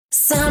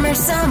Summer,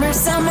 summer,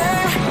 summer,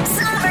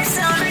 summer,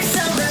 summer,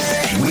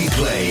 summer. We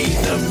play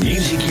the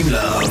music you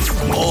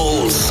love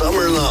all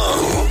summer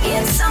long.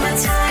 It's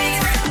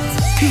summertime.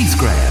 Keith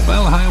Graham.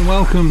 Well, hi and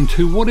welcome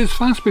to what is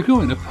fast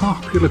becoming a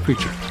popular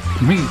feature.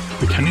 Me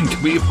pretending to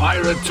be a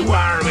pirate to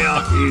army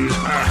Rockies.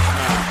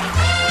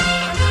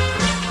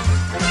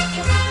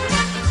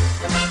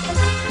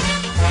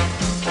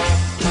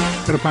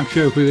 Got a packed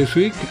show for you this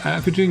week,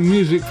 featuring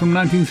music from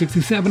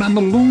 1967 and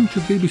the launch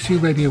of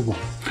BBC Radio 1.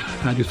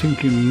 How do you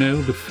think you know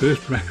the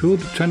first record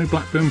that Tony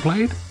Blackburn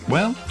played?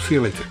 Well, see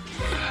you later.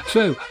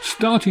 So,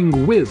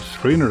 starting with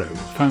 3 in a row,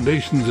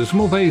 Foundations of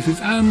Small Faces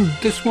and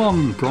this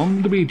one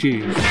from the Bee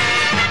Gees.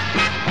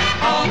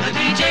 All the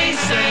DJs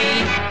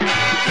say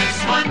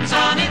this one's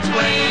on its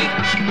way.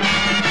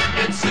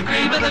 It's the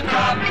cream of the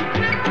crop.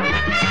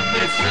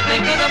 It's the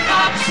thing of the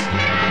pops.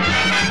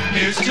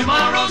 Here's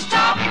tomorrow's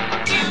top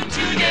tune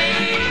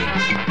today.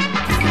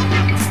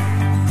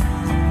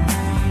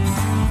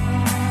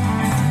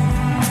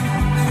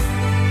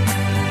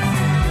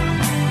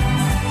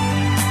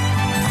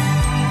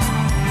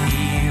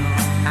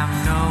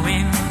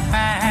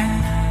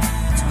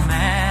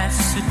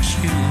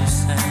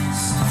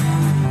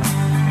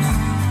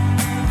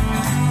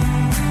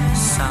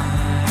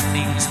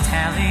 Something's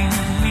telling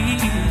me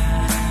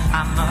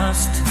I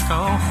must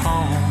go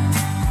home.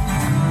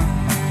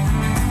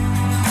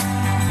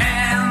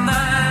 And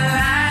the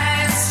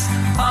lights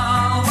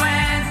all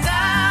went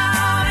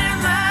down in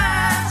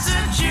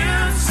Massachusetts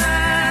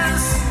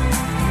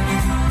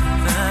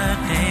the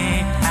day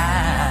I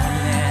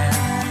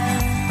left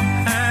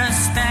her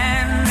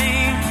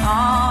standing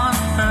on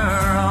her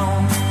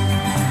own.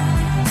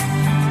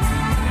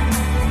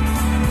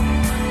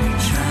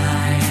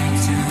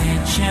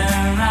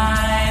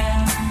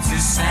 Ride to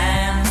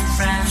San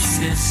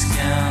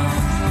Francisco.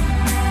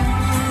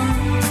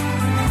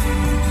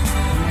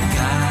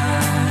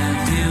 Gotta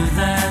do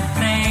the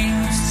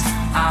things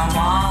I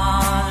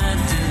wanna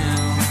do.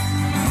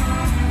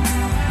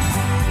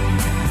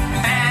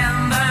 And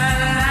the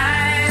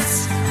lights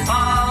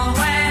all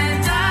went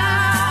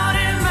down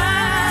in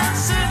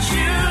Massachusetts.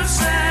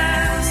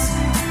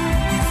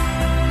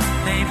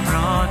 They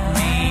brought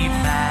me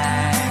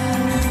back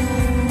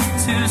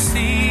to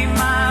see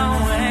my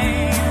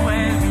way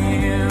with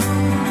you.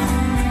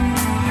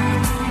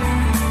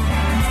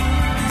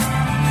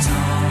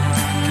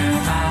 Talk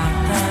about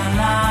the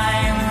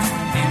line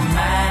in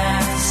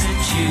Massachusetts.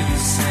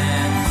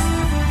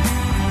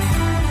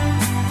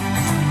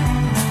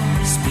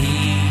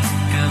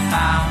 Speak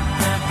about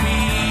the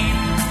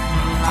people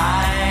I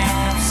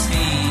have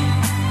seen.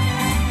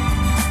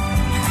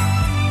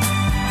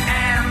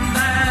 And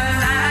the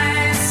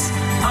lights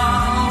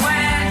all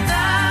went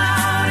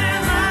down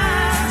in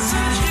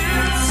Massachusetts.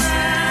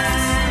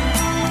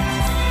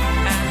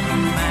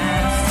 And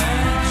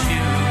Massachusetts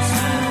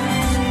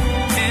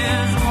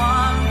is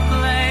one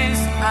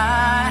place I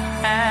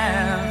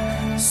have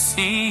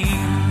seen.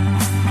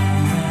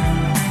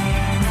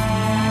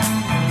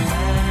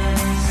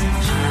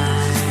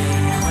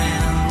 I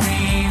will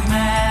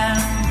remember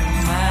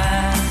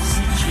Massachusetts.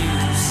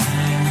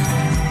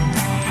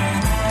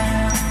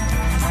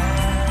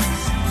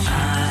 I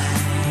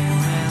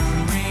will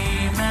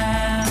remember.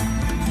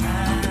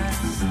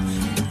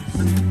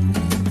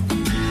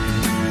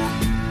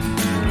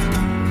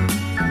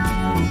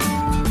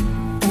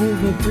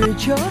 Over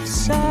bridge of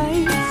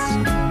sighs,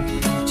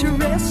 to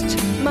rest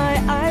my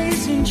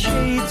eyes in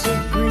shades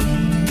of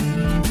green,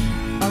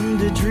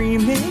 under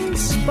dreaming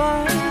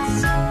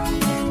spires,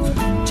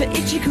 to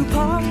Ichiku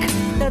Park,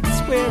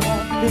 that's where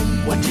I've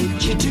been. What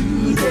did you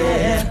do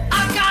there?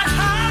 I got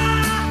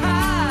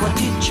high. What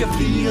did you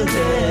feel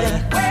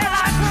there? Well,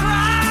 I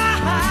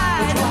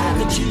cried. But why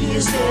the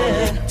tears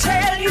there?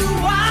 Tell you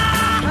why.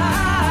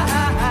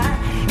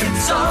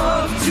 It's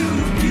all too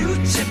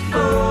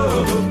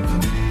beautiful.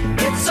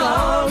 It's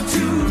all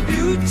too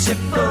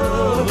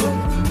beautiful.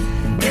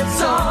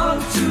 It's all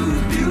too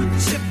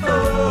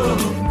beautiful.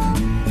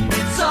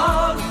 It's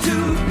all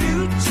too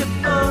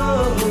beautiful.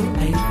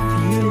 I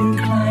feel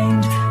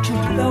inclined to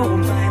blow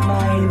my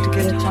mind,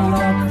 get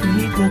up,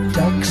 feed the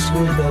ducks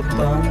with a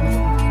bun.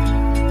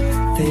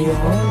 They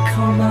all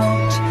come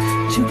out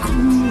to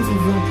groove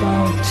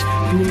about,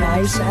 be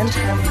nice and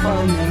have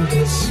fun in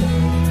the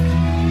sun.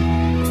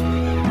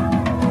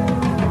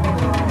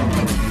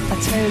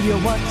 Tell you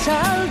what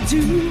I'll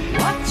do.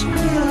 What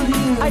will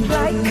you I'd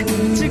like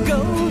to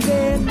go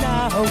there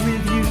now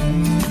with you.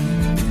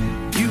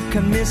 You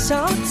can miss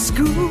out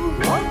school.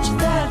 Won't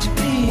that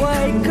be?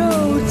 Why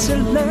go to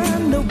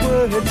learn the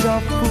words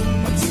of fool?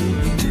 What's it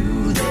we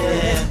do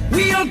there?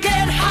 We'll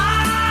get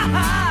high.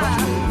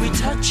 What will we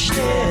touch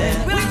there?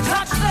 We'll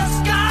touch the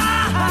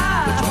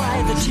sky. But why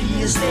the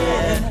tears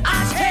there?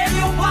 I'll tell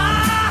you why.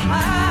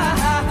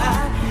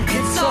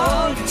 It's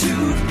all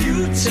too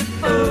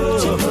beautiful.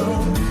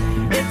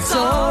 It's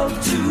all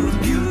too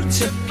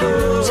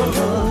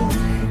beautiful.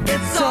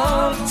 It's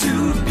all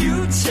too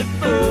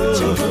beautiful.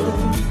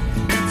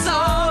 It's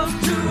all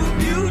too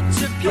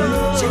beautiful.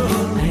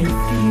 I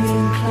feel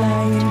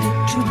inclined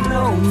to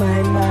blow my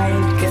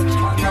mind, get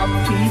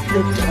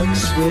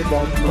with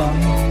a bum.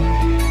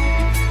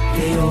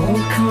 They all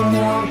come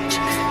out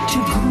to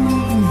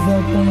groove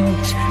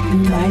about,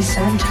 nice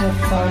and have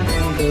fun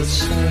in the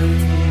sun.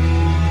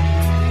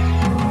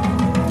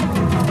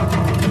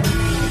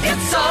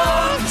 It's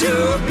all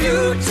too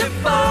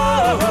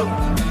beautiful.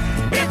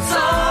 It's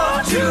all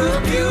too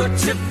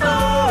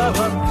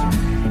beautiful.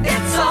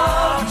 It's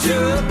all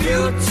too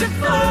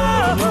beautiful.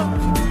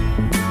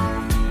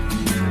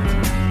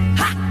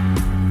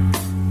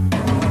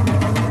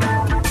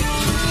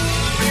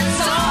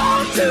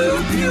 Too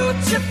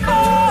beautiful.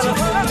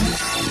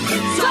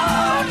 It's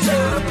all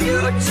too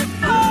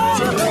beautiful.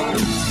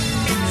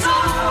 It's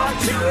all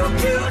too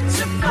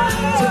beautiful.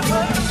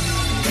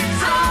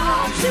 It's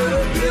all too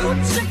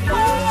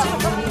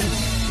beautiful.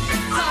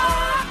 It's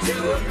all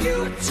too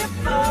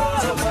beautiful.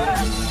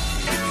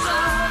 It's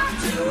all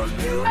too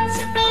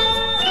beautiful.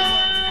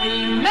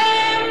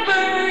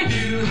 Remember,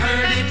 you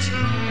heard it,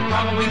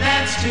 probably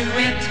danced to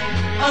it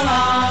a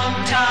long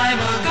time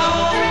ago.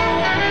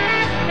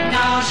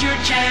 Now's your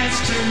chance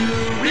to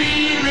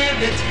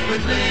relive it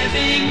with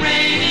Living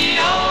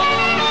Radio.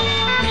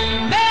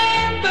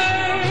 Remember.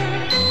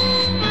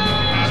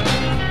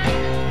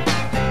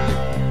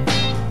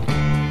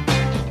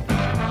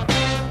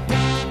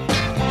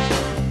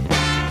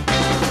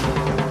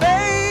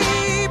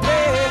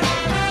 Baby,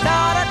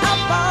 now that I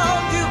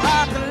found you,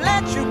 I can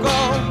let you go.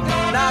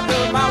 Now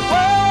build my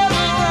world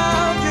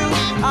around you,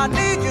 I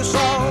need you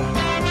so.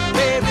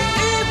 Baby,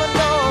 even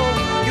though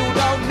you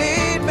don't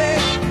need me,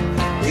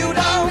 you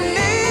don't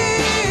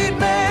need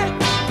me,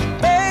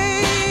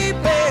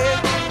 baby.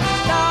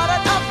 Now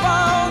that I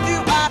found you,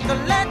 I can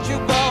let you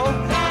go.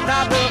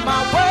 Now build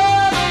my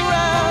world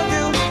around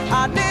you,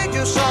 I need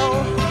you so.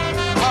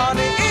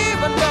 Honey,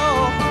 even though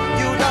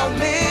you don't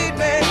need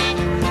me,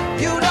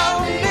 you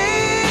don't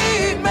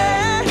need me.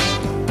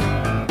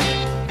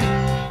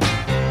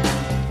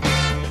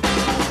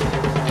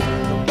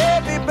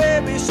 Baby,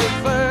 baby, since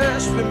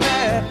first we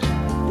met,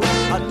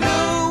 I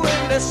knew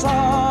in this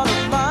heart of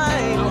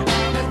mine,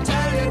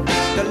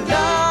 the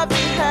love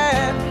we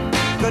had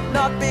could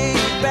not be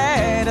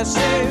bad. I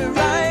say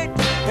right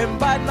and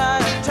bide my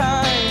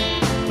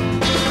time.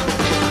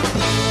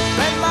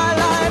 Spend my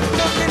life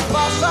looking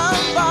for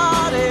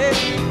somebody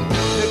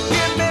to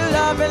give me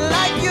loving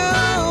like you.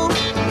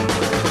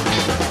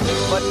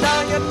 But now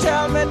you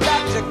tell me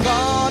that you're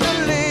gonna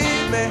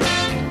leave me.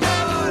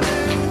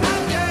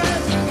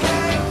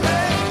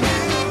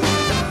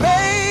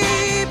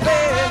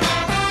 Baby,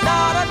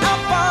 now that I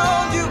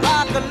found you,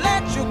 I can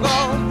let you go.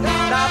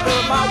 Now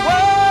build my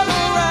world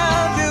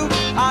around you,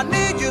 I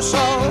need you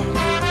so.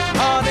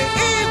 Honey,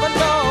 even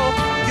though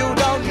you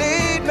don't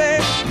need me,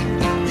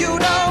 you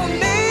don't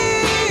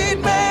need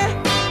me,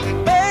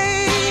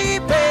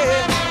 baby.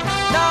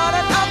 Now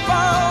that I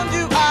found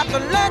you, I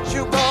can let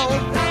you go.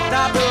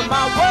 Now build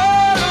my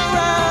world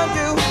around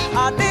you,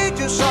 I need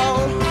you so.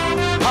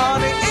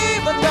 Honey,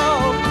 even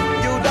though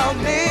you don't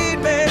need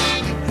me,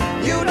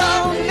 you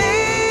don't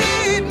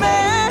need me.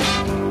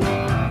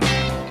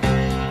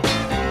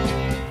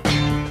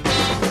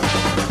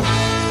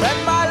 Spend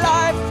my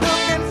life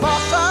looking for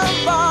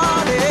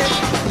somebody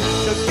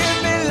to give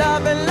me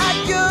loving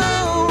like you.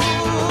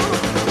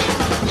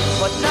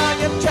 But now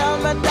you tell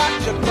me that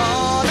you're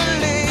gonna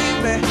leave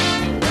me.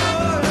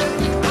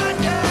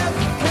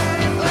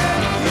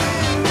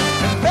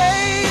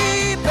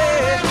 Baby,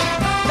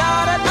 now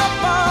that I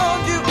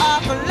found you, I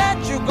can let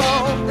you go.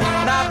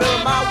 Now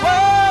build my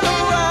world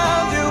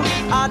around you,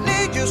 I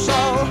need you so.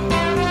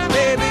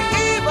 Baby,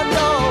 even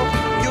though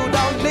you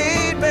don't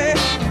need me,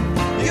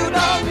 you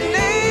don't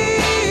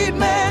need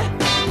me,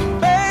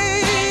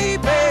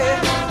 baby.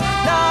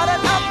 Now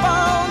that I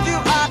found you,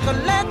 I can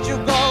let you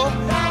go.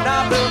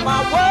 Now build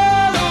my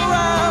world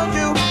around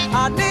you,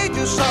 I need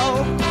you so.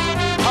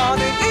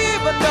 Honey,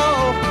 even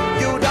though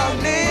you don't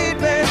need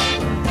me,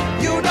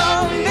 you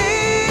don't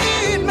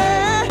need me,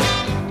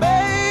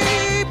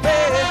 baby.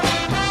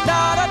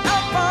 Now that I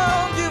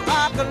found you, I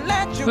can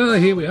let you go. Well,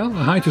 here we are,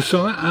 the height of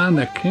summer, and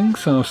the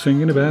Kinks are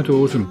singing about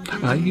autumn.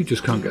 You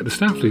just can't get the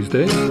staff these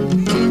days.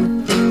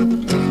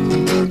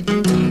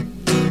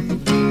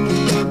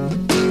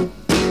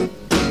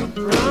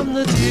 From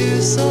the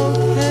dew-soaked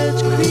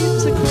hedge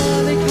creeps a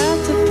crawly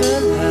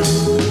caterpillar.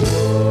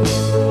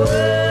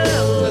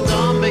 Well, the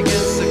dawn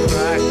begins to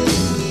crack.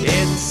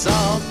 It's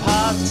all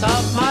part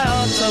of my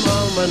autumn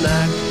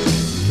almanac.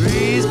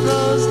 Breeze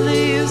blows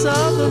leaves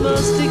of the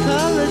musty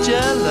colored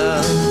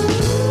yellow.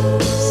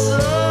 So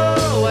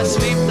I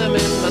sweep them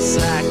in my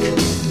sack.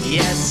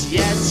 Yes,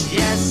 yes,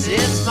 yes,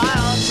 it's my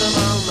autumn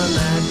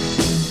almanac.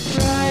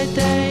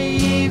 Friday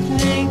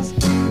evenings,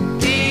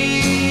 people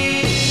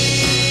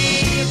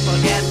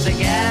get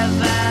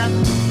together,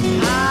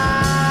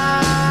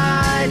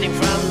 hiding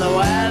from the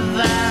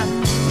weather.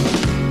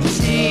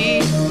 Tea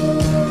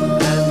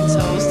and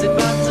toasted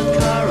buttered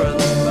currant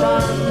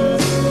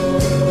buns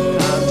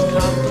can't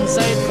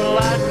compensate for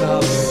lack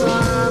of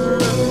sun,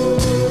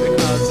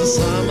 because the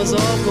summer's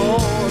all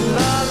gone.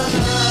 La la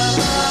la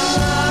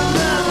la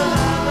la la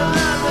la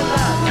la la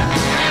la.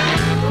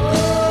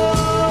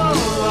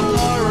 Oh,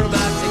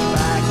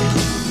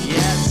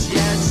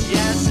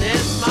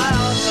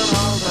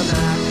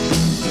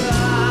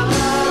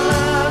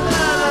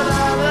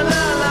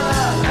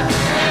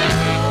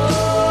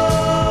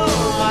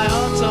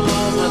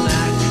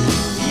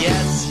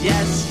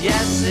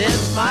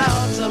 it's my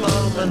autumn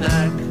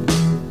almanac.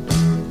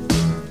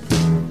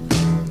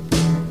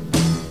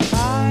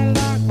 I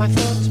like my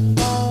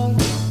football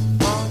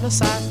on a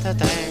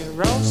Saturday,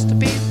 roast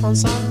beef on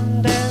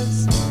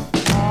Sundays.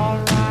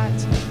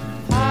 Alright,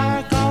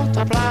 I go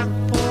to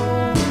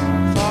Blackpool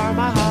for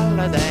my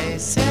holiday,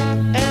 sit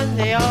in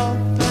the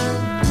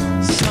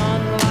open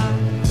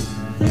sunlight.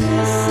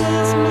 This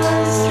is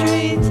my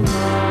street,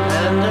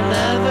 and I'm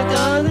never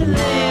gonna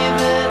leave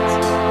it,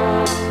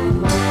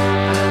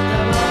 and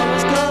I'm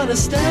always gonna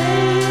stay.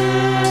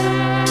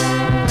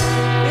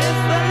 If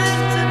I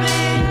live to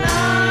be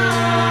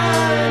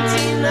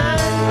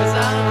 99, 'cause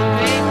all the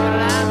people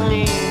I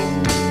meet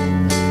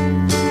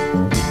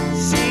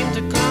seem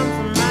to come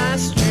from my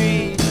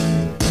street,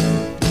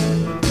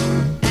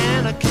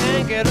 and I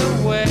can't get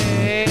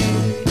away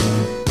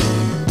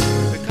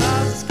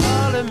because it's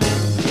calling me.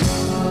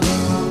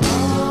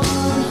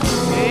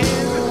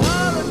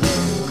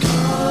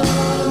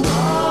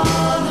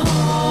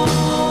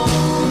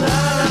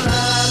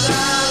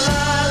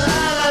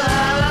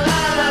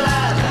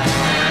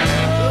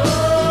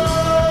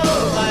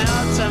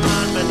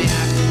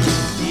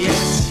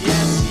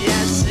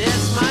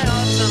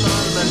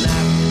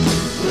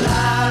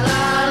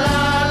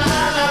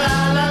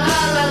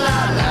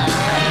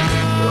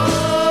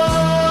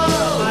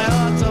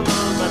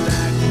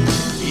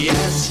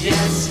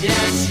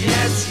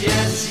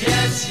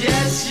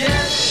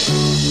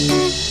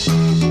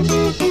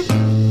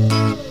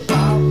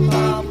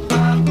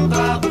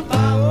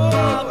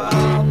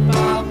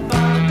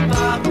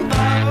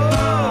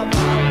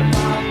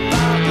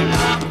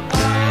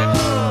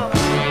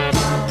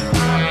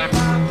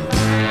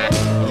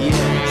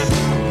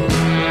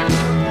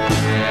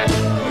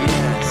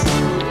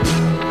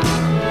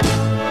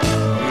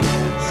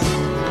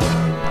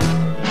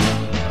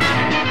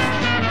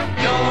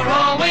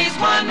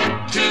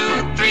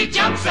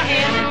 Jumps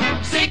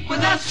ahead, stick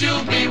with us,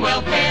 you'll be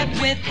well fed.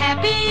 With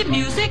happy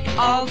music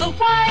all the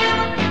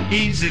while.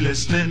 Easy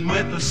listening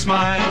with a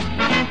smile.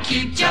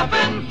 Keep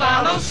jumping,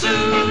 follow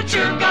suit,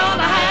 you're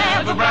gonna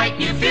have a bright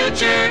new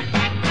future.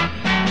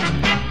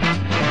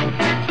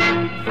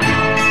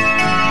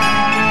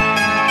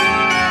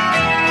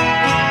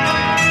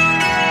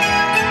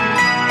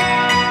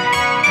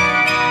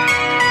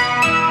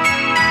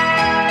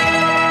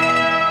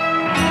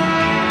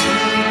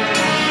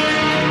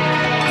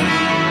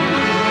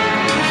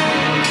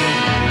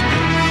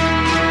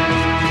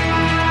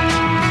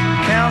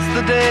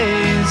 The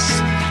days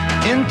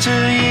into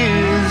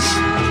years.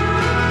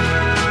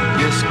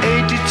 Yes,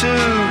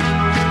 82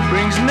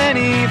 brings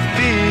many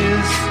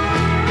fears.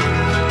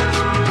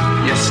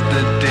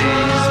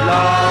 Yesterday's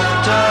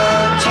laughter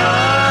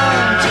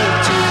turned to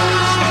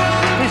tears.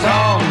 His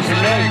arms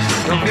and legs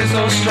don't feel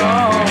so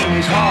strong.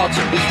 His heart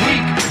is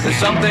weak, there's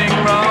something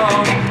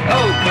wrong.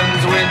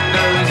 Opens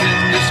windows in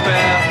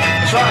despair,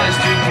 tries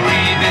to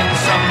breathe in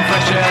some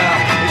fresh air.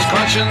 His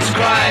conscience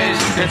cries,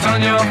 get on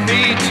your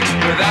feet.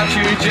 Without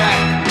you, Jack,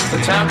 the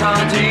town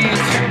can't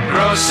eat.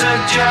 Grocer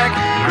Jack,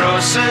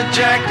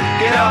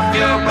 get off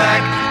your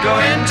back. Go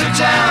into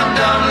town,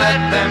 don't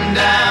let them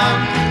down.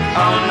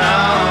 Oh no,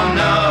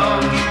 no.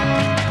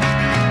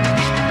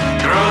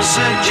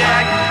 Grocer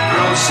Jack,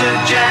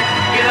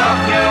 get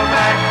off your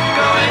back.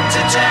 Go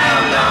into town,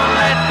 don't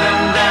let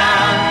them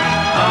down.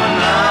 Oh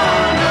no,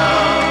 no.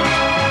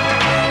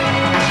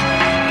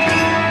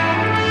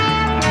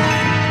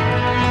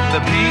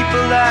 The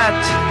people that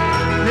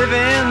live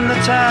in the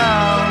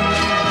town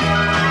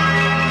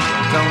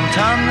don't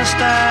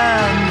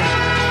understand.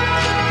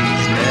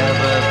 He's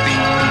never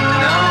been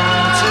known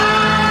to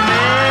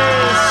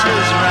miss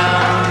his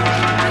round.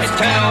 It's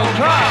 10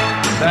 o'clock,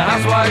 the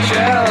housewife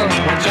shell.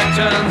 When Jack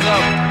turns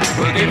up,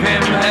 we'll give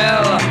him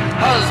hell.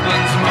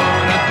 Husbands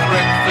moan at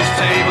breakfast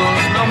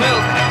tables. No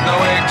milk, no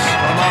eggs,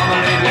 or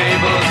marmalade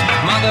labels.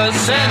 Mothers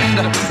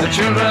send the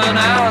children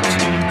out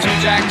to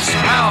Jack's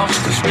house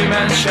to scream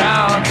and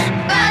shout.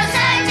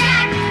 Grocer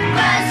Jack,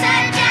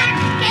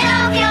 get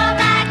off your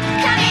back.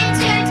 Come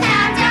into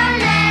town, don't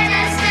let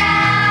us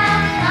down.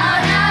 Oh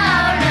no,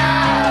 no.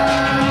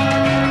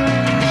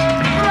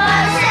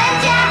 Grocer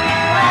Jack,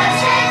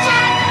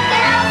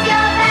 get off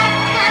your back.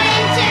 Come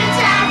into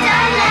town,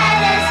 don't let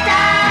us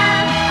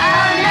down.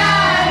 Oh no,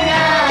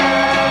 no.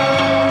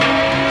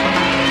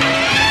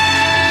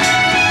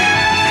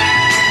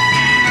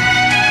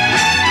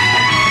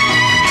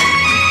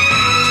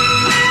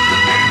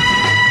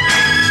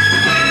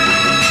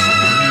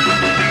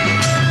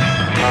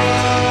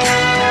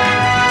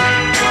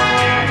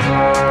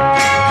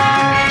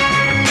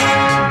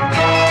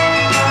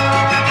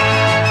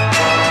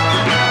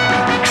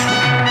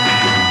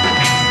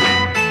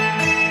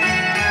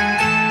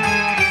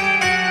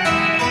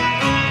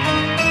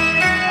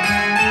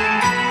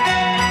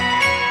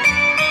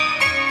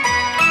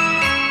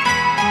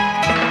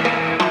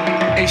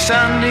 A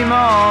Sunday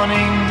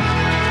morning,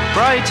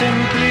 bright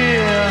and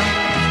clear.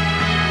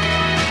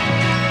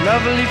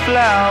 Lovely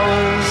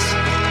flowers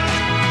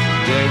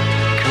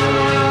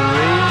decorate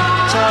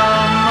a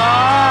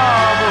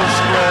marble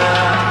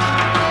square.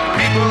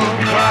 People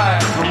cry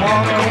and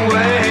walk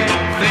away.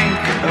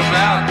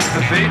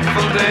 the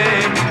fateful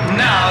day.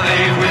 Now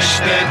they wish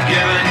they'd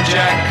given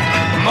Jack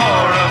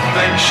more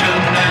affection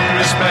and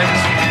respect.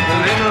 The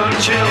little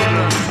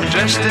children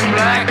dressed in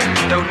black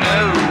don't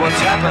know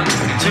what's happened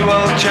to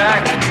old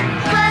Jack.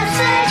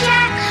 Closer,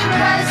 Jack,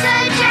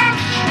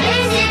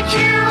 is it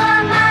true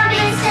what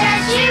Mommy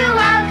says you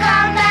won't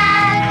come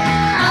back?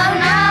 Oh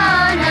no,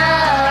 no.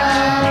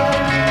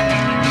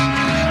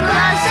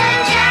 Closer,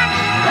 Jack,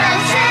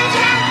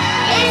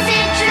 is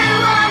it true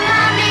what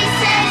Mommy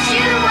says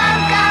you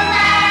won't come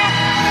back?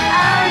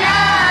 Oh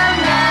no,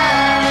 no.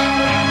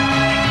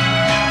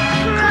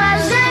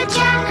 Closer,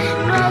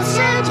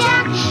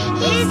 Jack,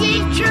 is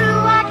it true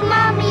what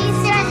Mommy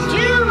says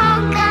you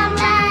won't come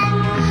back?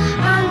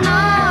 Oh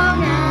no,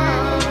 no.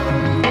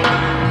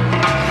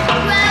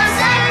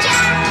 Closer,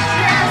 Jack,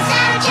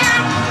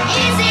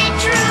 is it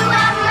true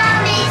what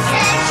Mommy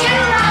says you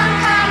won't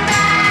come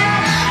back?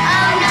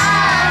 Oh no,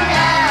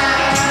 no.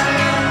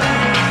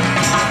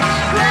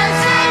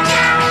 Closer,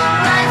 Jack,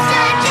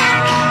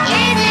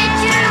 is it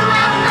true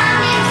what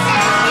Mommy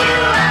says you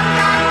won't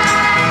come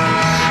back?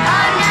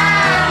 Oh no,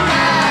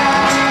 no.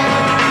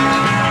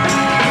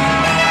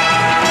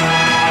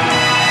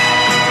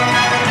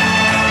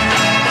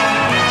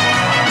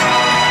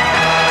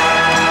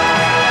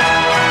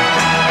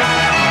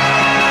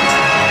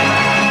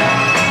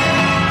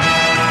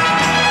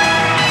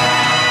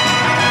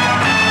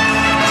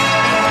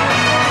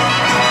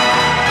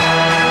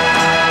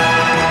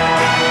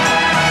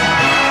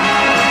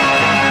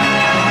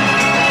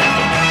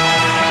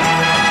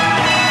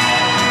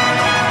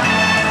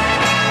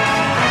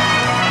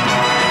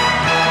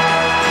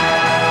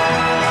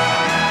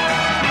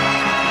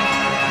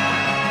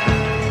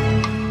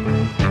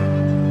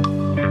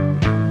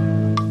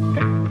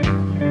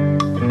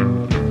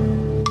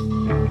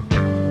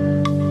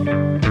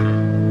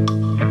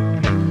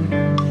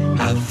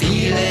 I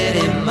feel it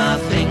in my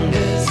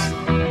fingers,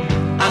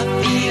 I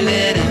feel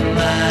it in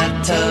my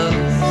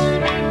toes.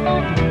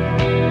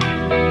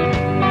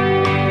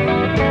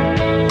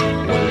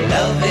 Well,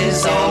 love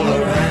is all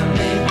around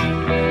me,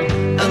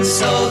 and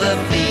so the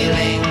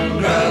feeling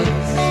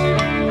grows.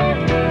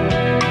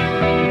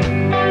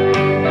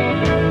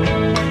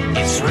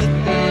 It's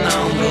written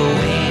on the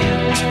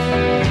wind,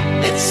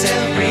 it's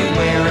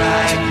everywhere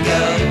I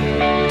go.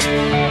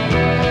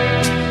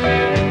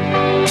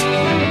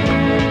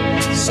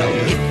 So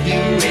if you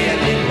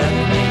really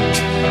love me,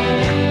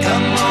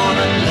 come on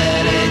and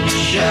let it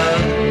show.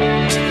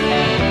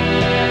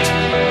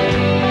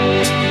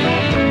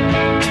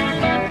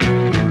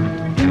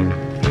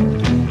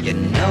 You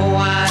know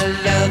I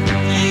love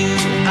you,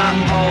 I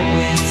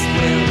always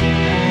will.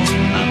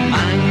 My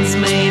mind's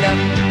made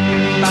up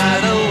by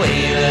the way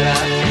that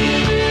I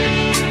feel.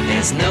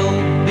 There's no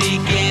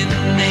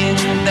beginning,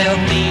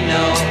 there'll be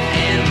no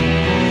end.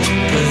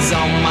 'Cause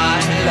on my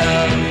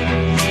love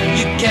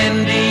you can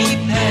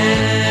depend.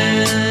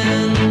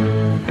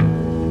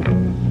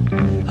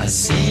 I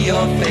see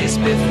your face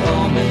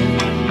before me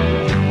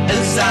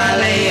as I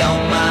lay on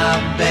my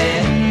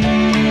bed.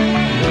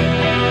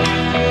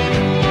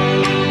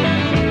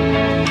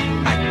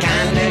 I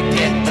kinda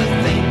get to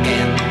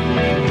thinking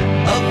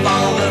of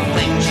all the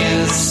things you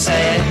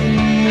said.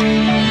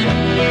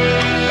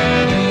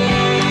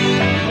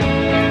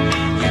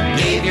 You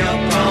gave your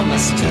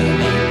promise to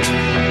me,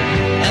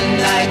 and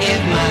I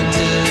give mine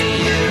to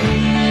you.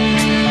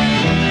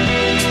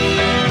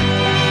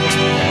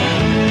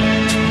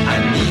 I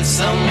need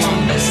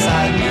someone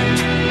beside me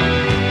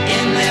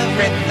in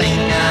everything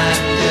I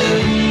do.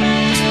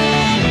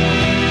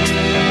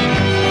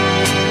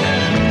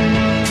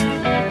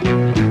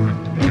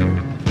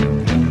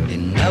 You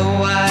know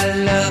I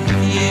love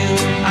you,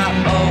 I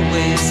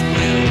always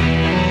will.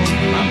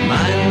 My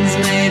mind's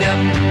made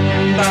up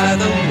by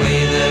the way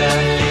that I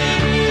feel.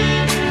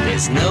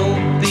 There's no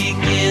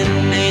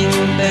beginning,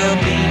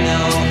 there'll be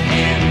no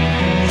end.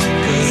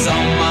 'Cause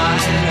on my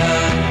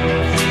love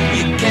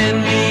you can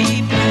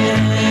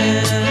depend.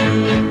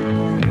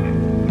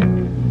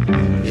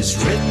 It's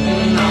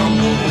written on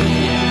the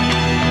wind,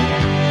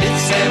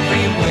 it's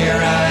everywhere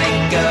I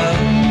go.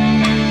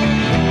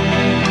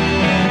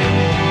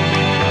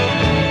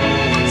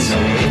 So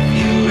if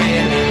you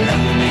really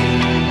love me,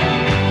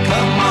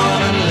 come on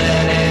and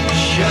let it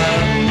show.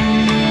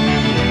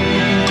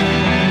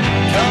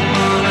 Come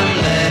on and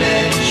let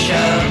it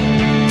show.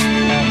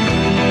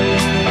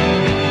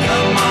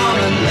 Come on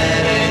and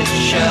let it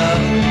show.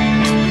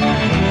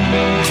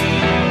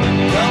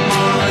 Come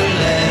on and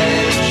let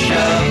it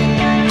show.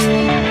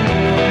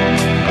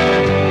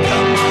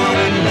 Come on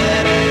and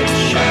let it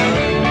show.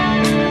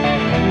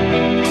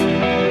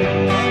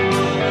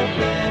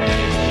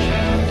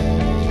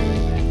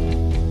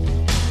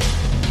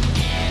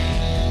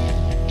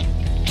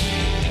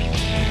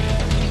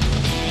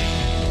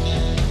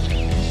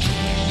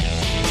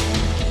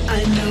 I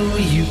know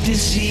you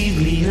deceived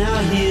me, now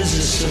here's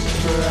a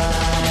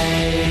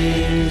surprise.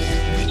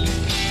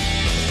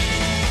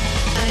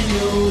 I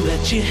know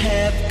that you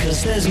have, 'cause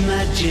there's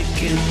magic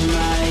in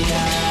my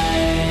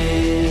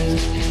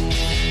eyes.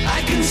 I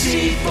can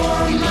see for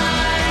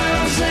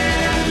miles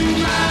and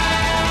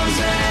miles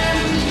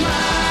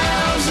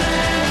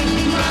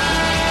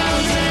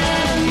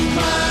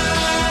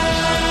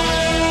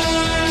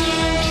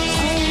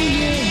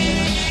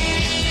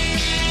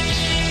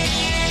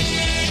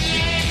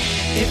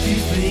If you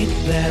think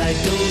that I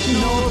don't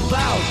know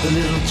about the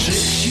little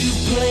tricks you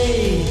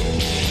play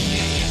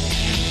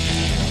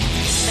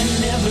and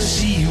never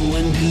see you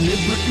when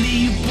deliberately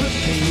you put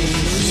things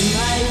in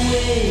my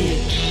way,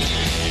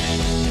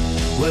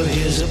 well,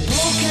 here's a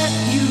poke at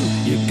you.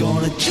 You're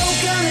gonna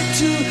choke on it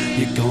too.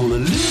 You're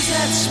gonna lose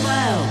that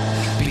smile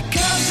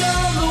because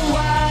all the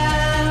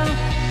while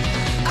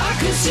I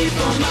could see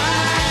for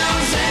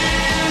miles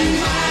and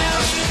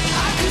miles.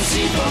 I could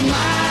see for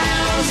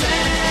miles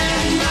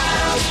and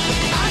miles.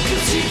 I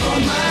could see for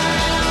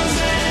miles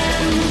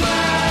and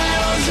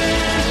miles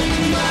and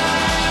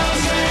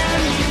miles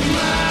and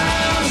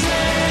miles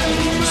and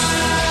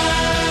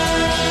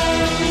miles.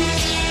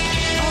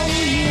 Oh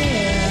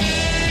yeah.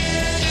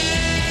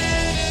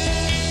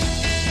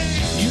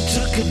 You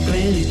took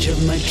advantage of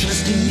my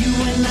trust in you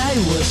when I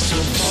was so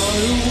far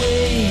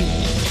away.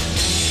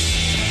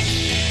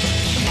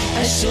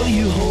 I saw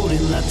you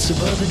holding lots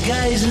of other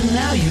guys, and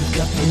now you've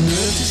got the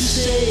nerve to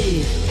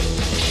say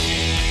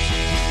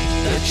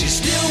that you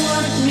still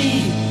want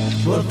me.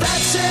 Well,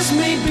 that says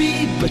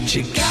maybe, but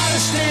you gotta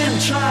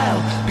stand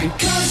trial,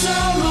 because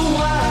all the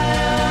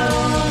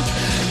while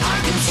I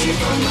can see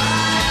for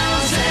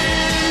miles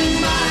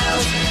and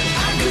miles.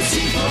 I can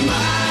see for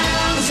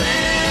miles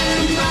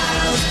and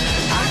miles.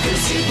 I can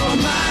see for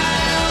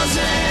miles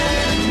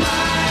and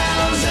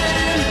miles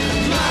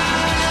and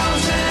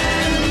miles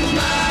and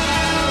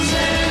miles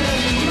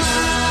and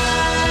miles.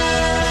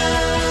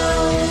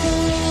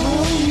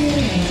 Oh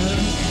yeah.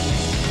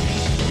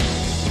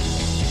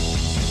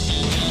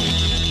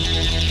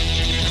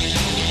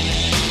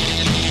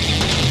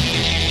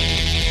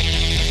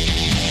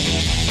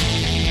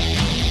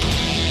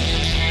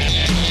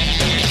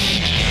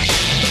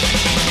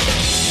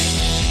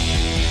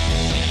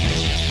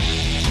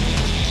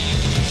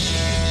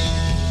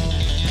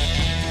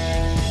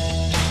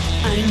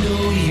 I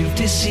know you've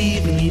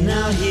deceived me,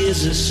 now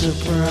here's a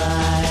surprise.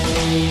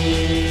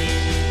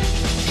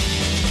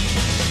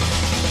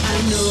 I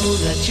know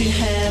that you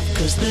have,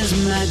 'cause there's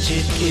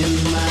magic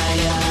in my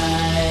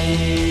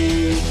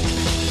eye.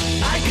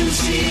 I can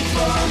see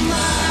for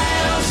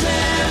miles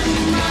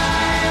and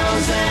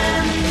miles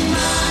and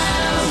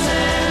miles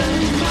and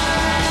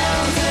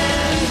miles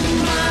and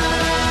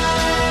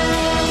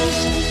miles.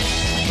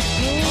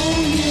 Oh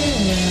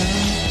yeah.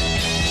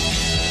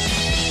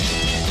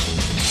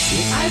 The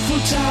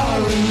Eiffel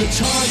Tower and the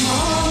Taj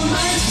Mahal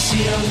nights to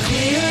see on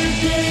clear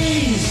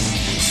days.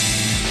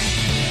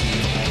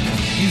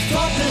 You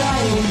thought that I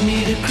would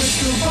need a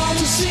crystal ball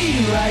to see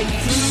right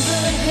through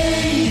the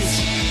haze.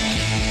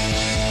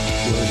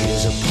 Well,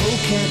 here's a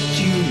poke at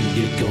you.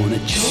 You're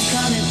gonna choke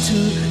on it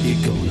too.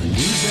 You're gonna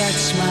lose that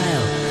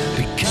smile,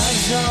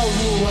 because all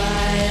the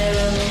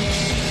while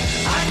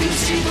I could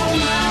see for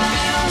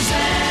miles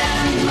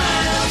and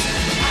miles.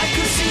 I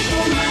could see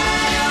for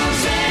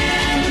miles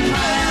and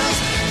miles.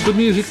 Good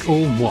music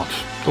or what?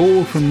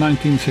 All from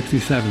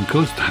 1967,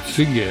 because that's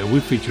the year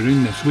we're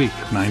featuring this week,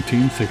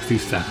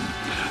 1967.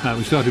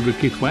 We started with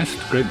Keith West,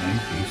 great name,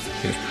 Keith,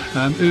 yes,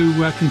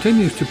 who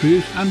continues to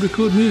produce and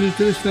record music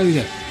to this very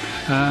day.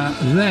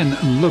 Then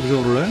Love Is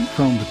All Around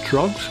from the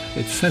Trogs.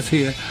 It says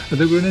here that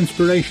they were an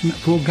inspiration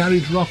for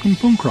garage rock and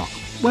punk rock.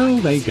 Well,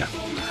 there you go.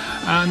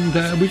 And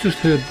we just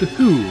heard The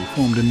Who,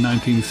 formed in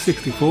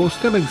 1964,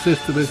 still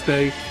exists to this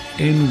day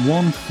in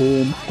one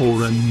form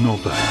or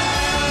another.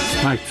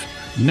 Right,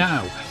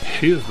 now,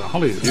 here's the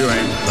Hollies. You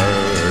ain't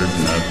heard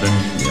nothing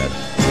yet.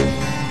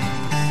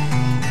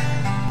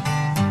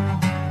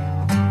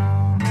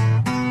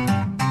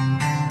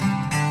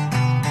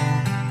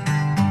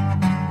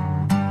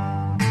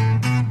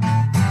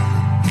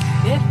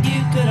 If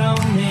you could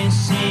only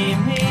see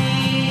me,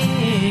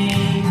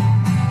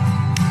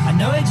 I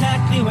know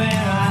exactly where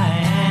I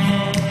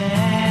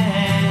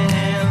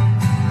am.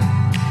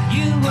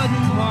 You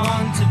wouldn't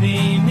want to be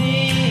me.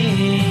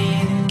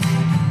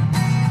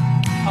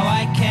 Oh,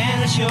 I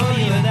can assure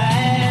you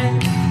that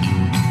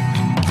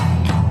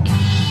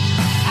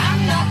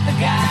I'm not the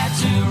guy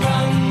to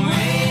run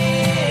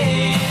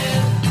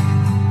with,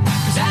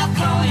 'cause I'll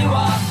throw you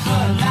off the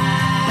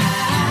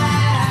line.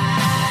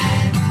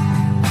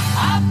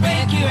 I'll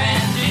break you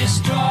and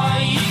destroy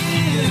you,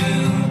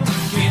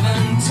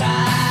 given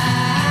time.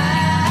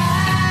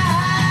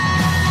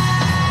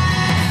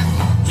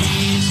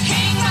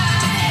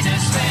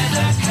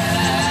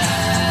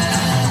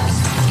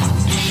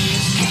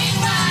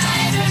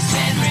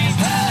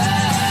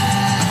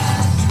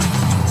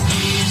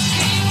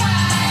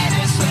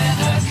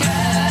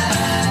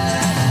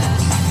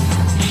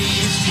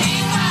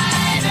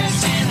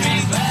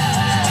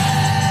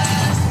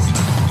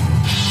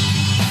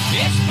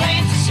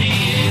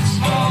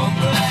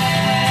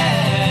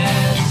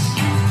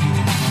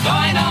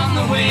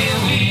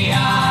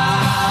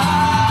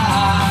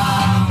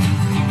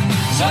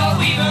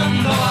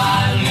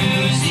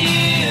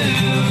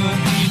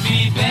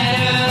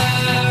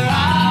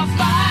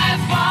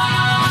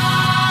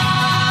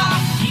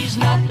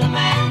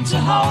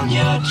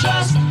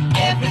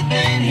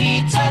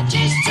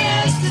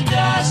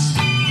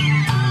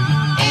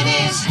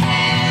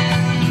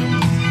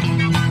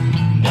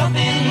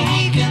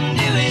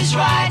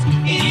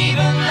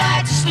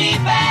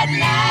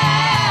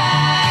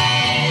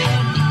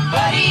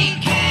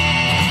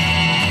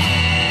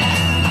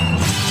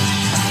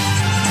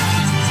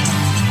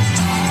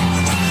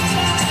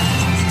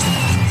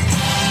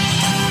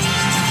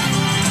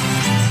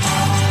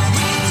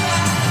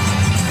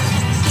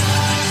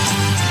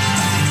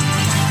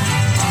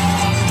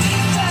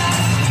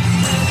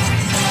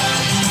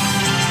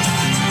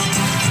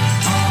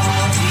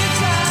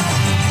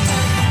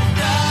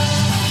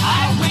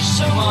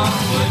 someone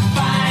would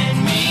find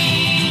me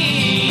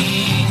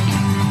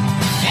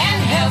and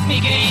help me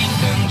gain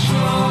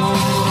control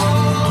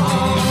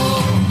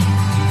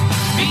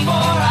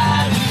before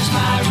I lose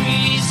my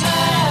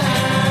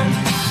reason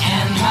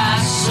and my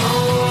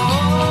soul.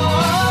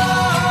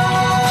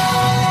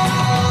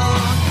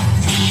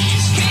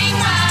 He's King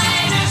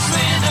Midas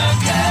with a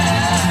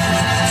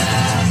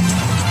curve.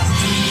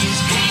 He's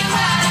King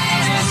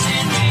Midas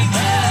in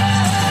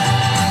reverse.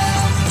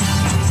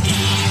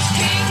 He's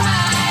King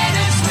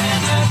Midas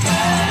with a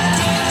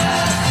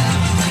curve.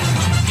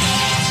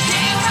 He's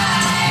King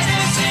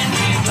Midas in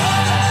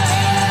reverse.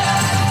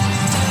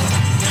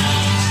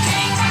 He's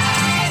King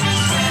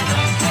Midas with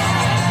a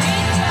curve.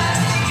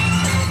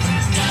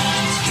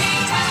 He's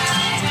King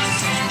Midas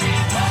in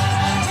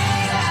reverse.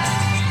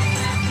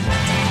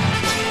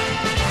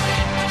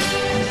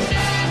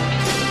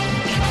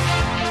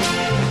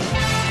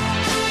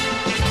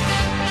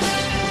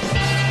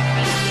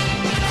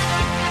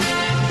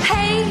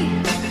 Hey,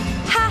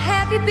 how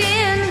have you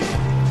been?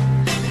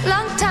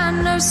 Long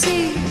time no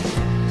see.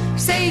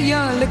 Say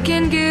you're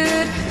looking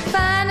good,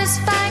 fine as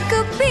fine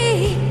could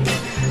be.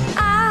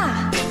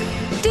 I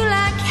do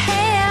like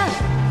hair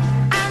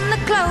and the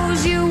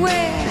clothes you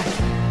wear,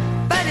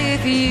 but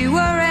if you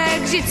were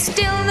eggs, you'd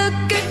still look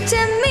good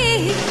to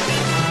me.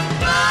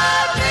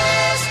 I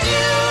missed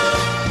you.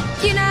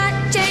 You're not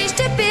changed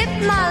a bit,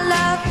 my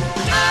love.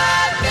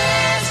 I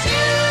missed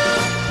you.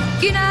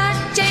 You're not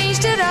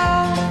changed at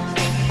all.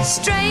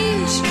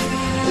 Strange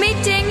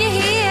meeting you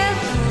here.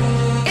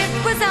 It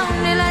was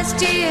only last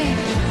year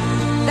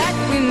that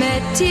we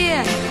met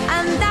here,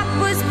 and that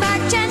was by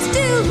chance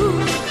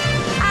too.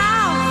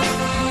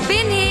 I've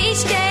been here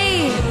each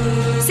day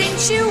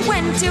since you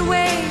went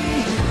away,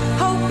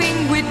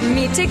 hoping we'd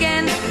meet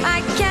again.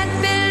 I can't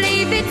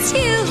believe it's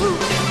you.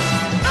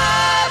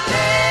 I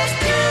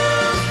missed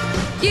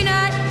you. You're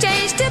not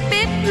changed a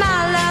bit, my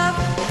love.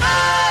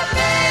 I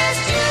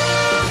missed you.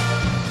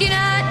 You're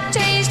not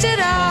changed at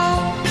all.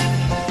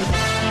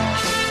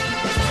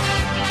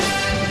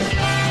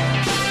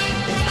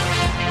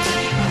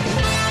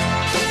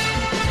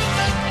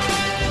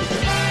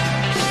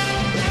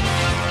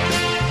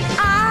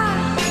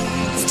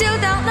 Still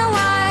don't know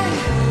why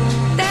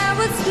there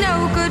was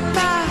no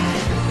goodbye.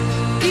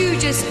 You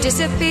just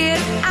disappeared.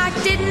 I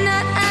did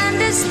not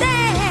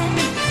understand.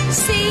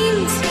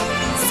 Seems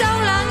so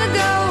long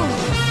ago.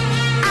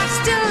 I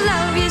still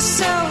love you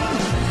so.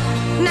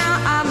 Now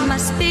I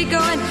must be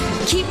going.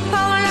 Keep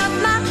hold of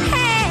my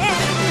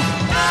hand.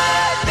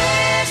 I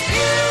miss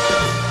you.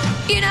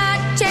 You're not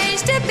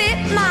changed a bit,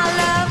 my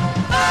love.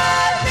 I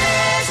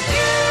miss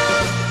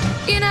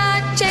you. You're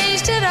not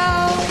changed at all.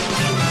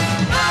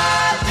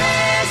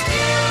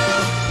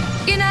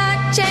 You're not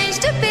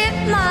changed a bit,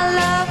 my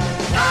love.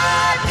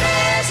 I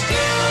missed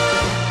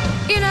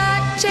you. You're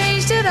not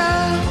changed at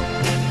all.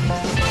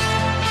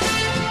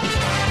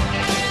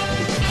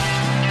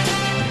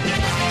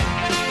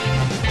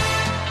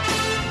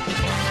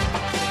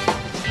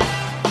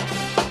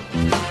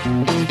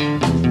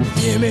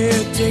 Give me a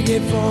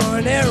ticket for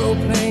an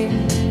aeroplane.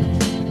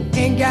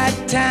 Ain't got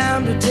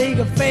time to take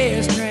a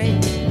fast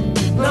train.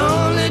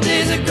 Lonely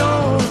days are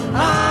gone.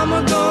 I'm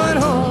a going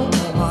home.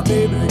 My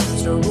baby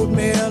just wrote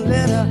me a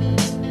letter.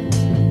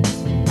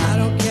 I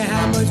don't care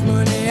how much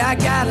money I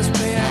gotta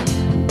spend.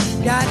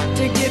 Got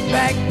to get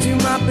back to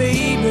my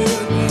baby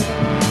again.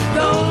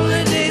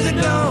 Lonely days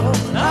are gone.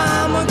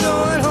 I'm a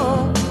going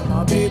home.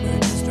 My baby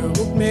just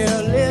wrote me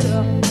a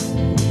letter.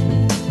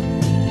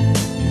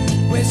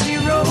 When she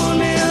wrote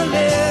me a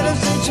letter,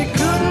 said she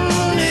couldn't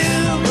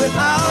live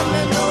without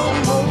me no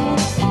more.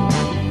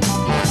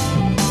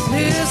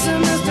 Listen,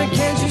 mister,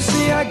 can't you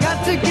see I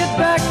got to get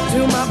back to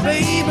my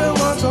baby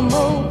once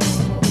more?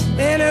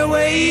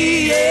 Anyway,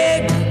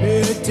 yeah, give me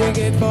a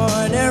ticket for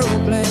an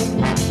aeroplane.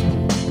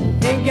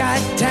 Ain't got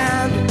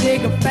time to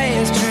take a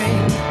fast train.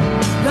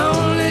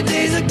 Lonely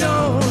days are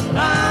gone,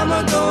 I'm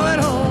a going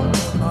home.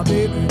 My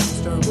baby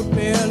just wrote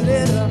me a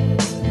letter.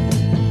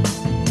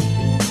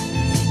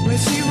 When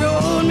she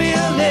wrote me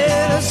a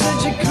letter, said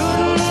she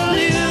couldn't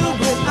live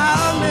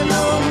without me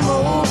no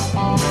more.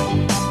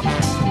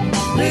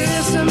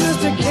 Listen,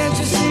 mister, can't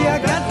you see I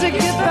got to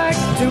get back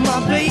to my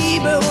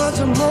baby once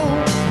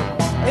more?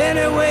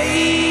 Anyway,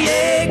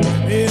 yeah,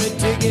 give me a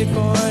ticket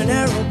for an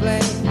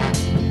aeroplane.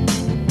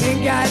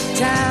 Ain't got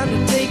time to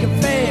take a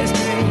fast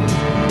train.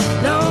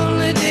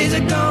 Lonely days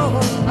are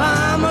gone,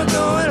 I'm a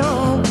going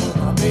home.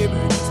 My baby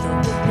just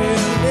wrote me a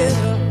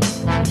letter.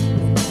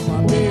 My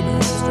baby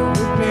just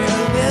wrote me a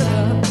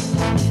letter.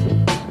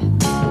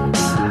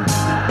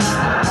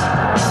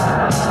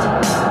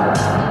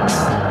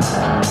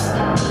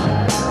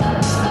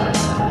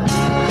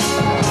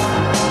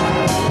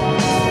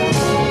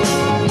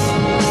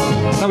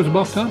 That was the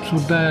Bob Tops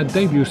with their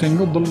debut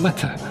single, The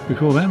Letter.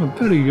 Before them, a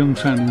very young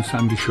sounding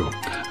Sandy Shaw.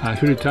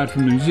 She retired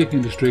from the music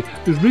industry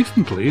as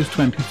recently as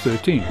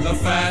 2013. The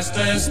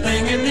fastest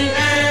thing in the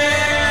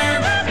air.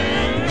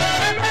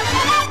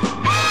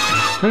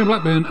 Tony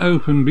Blackburn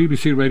opened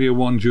BBC Radio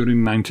 1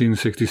 during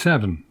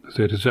 1967, the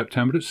 3rd of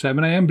September at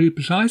 7 a.m. to be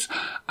precise,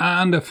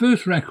 and the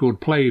first record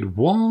played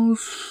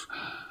was...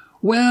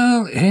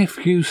 Well,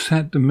 if you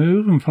said The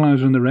Move and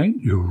Flowers in the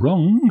Rain, you're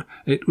wrong.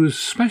 It was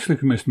specially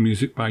commissioned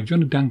music by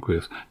Johnny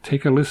Dankworth.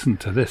 Take a listen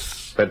to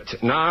this.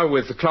 But now,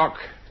 with the clock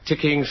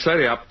ticking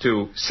slowly up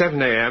to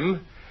 7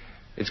 a.m.,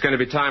 it's going to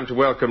be time to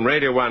welcome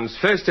Radio 1's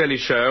first early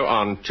show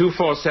on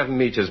 247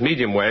 metres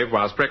medium wave,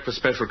 whilst Breakfast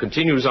Special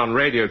continues on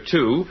Radio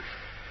 2.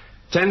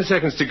 10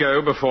 seconds to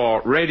go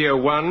before Radio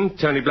 1,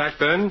 Tony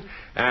Blackburn,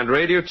 and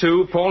Radio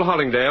 2, Paul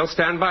Hollingdale.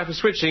 Stand by for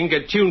switching.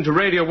 Get tuned to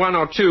Radio 1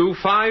 or 2.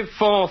 5,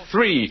 4,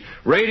 3.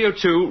 Radio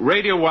 2,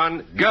 Radio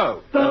 1,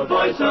 go. The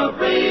voice of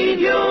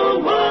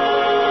Radio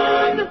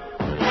 1.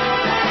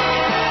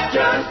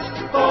 Just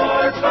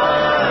for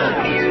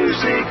fun.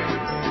 Music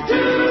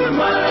too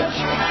much.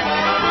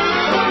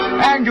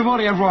 And good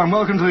morning, everyone.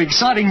 Welcome to the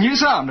exciting new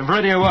sound of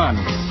Radio 1.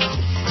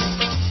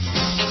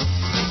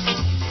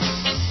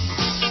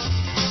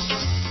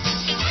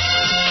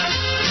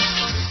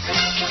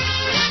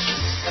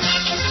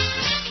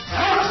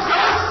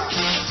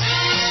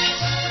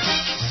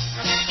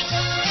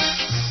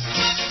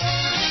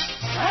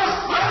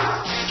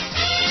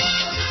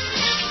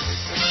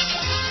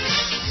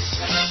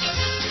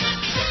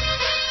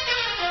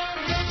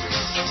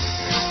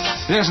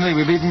 Yes, indeed,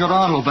 we've even got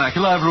Arnold back.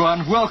 Hello,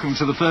 everyone. Welcome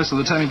to the first of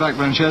the Tony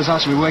Blackburn shows. I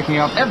shall be waking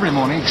up every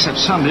morning, except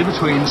Sunday,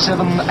 between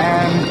 7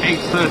 and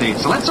 8:30.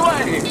 So let's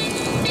away!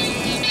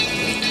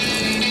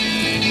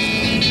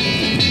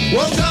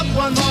 Woke up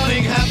one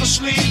morning half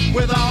asleep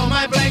with all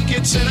my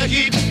blankets in a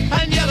heap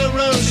and yellow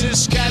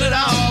roses scattered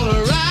all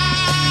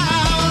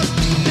around.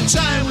 The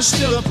time was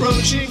still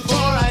approaching, for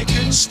I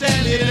couldn't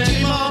stand it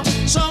anymore.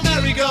 So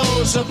Mary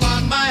goes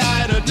upon my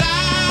eider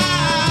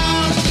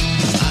down.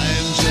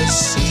 I'm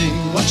just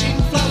sitting, watching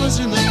flowers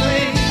in the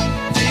rain,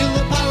 feel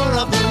the power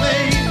of the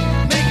rain,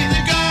 making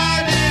the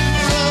garden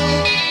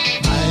grow.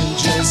 I'm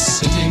just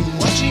sitting,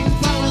 watching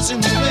flowers in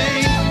the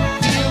rain,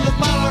 feel the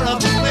power of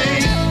the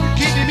rain,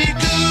 keeping me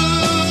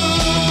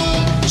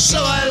cool.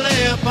 So I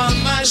lay upon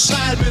my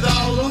side with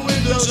all the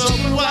windows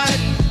open wide,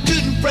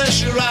 couldn't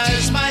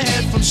pressurize my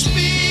head from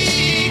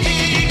speaking.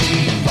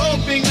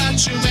 Hoping not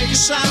to make a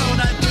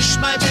sound, I pushed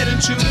my bed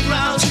into the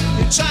ground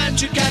in time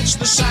to catch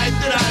the sight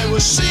that I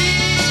was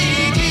seeking.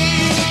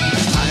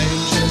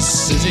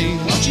 Sitting,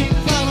 watching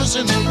flowers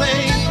in the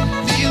rain,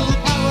 feel the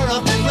power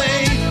of the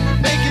rain,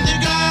 making the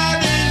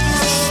garden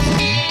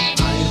grow.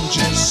 I am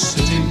just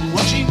sitting,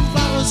 watching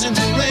flowers in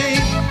the rain,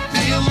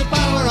 feel the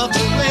power of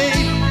the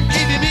rain,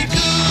 keeping me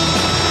cool.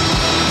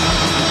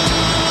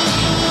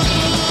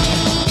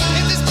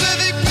 If this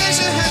perfect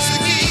pleasure has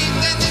the key,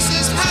 then this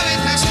is how it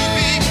has to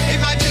be.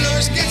 If my pillow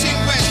is getting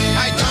wet,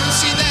 I don't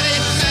see that it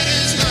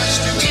matters much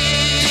to me.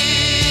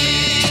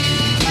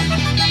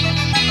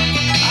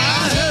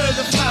 I heard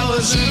the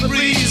flowers in the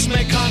breeze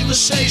make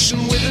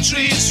conversation with the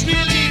trees,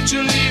 really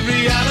to leave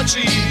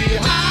reality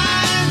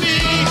behind me.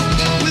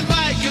 With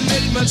my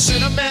commitments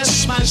in a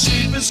mess, my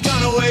sleep has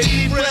gone away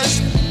deep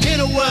rest. In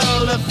a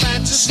world of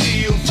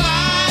fantasy you'll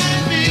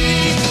find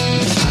me.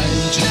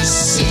 I'm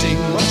just sitting,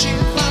 watching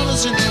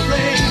flowers in the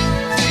rain,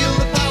 feel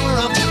the power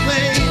of the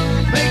rain,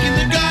 making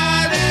the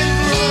garden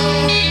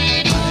grow.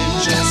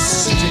 I'm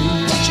just sitting,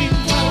 watching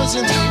flowers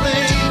in the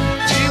rain,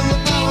 feel the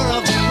power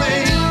of the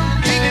rain,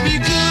 keeping me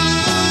good.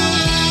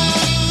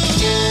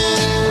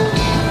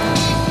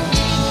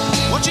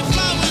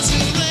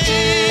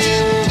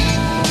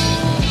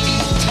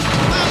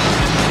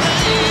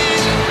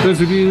 Those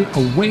of you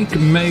awake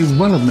may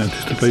well have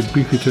noticed I played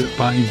Beat It Up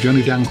by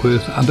Johnny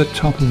Dankworth at the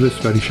top of this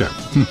very show.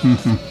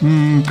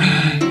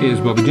 Here's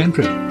Bobby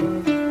Gentry. It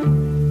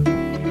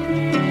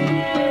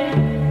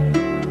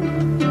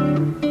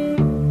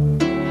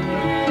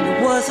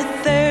was the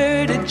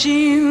 3rd of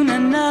June,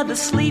 another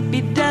sleepy,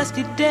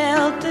 dusty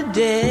Delta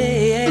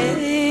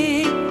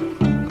day.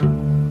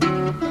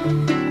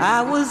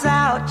 I was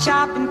out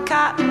chopping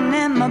cotton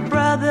and my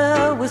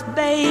brother was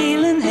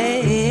baling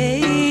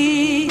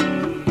hay.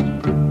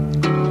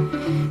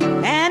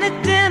 And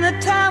at dinner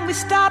time we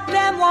stopped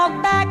and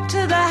walked back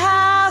to the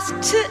house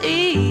to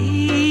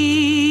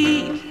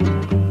eat.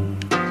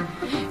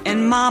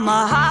 And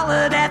Mama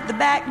hollered at the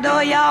back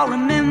door, y'all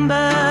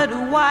remember to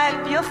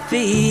wipe your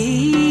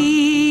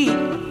feet.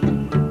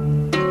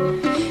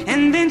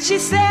 And then she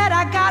said,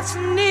 I got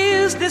some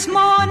news this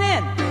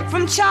morning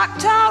from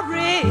Choctaw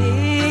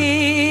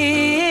Ridge.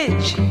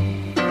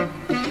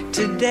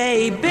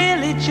 Today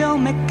Billy Joe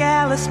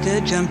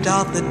McAllister jumped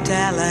off the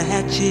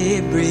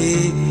Tallahatchie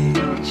Bridge.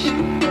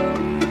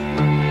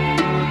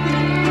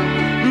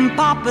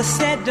 Papa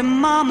said to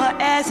Mama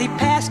as he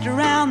passed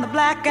around the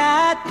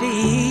black-eyed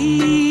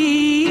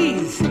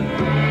peas,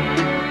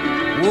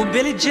 well,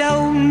 Billy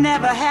Joe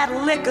never had a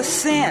lick of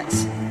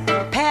sense.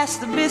 Pass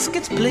the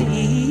biscuits,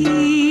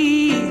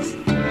 please.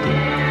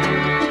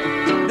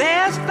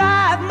 There's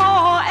 5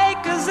 more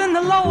acres in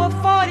the lower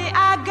 40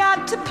 I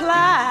got to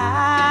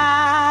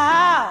plow.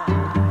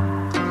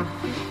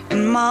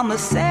 And Mama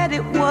said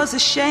it was a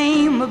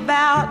shame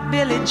about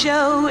Billy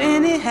Joe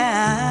anyhow.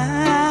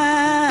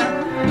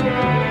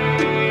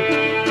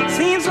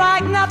 Seems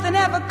like nothing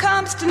ever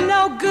comes to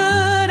no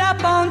good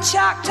up on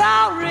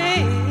Choctaw Ridge.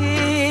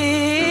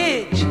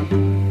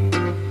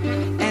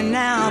 And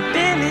now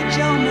Billy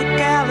Joe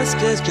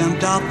McAllister's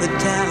jumped off the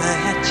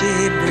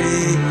Tallahatchie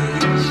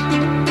Bridge.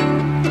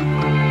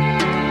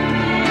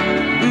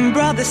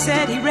 Brother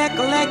said he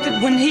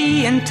recollected when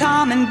he and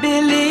Tom and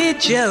Billy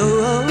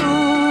Joe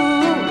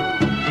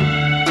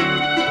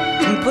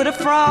put a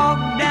frog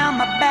down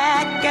my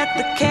back at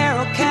the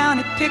Carroll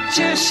County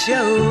Picture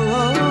Show.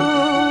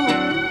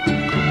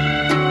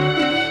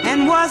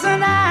 And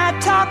wasn't I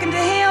talking to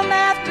him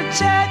after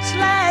church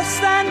last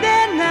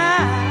Sunday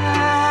night?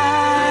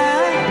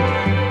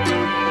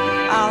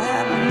 I'll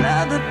have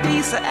another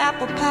piece of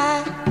apple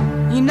pie.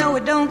 You know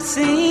it don't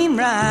seem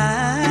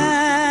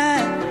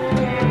right.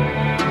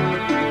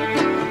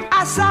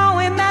 I saw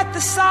him at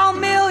the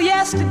sawmill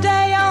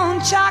yesterday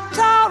on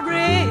Choctaw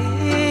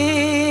Ridge.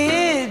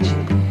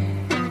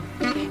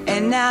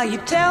 And now you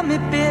tell me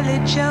Billy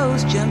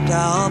Joe's jumped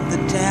off the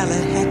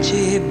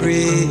Tallahatchie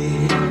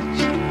Bridge.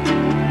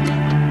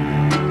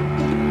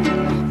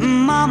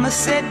 Mama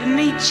said to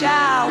me,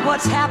 child,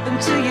 what's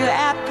happened to your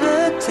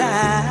appetite?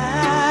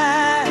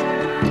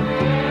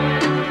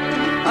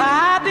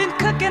 I've been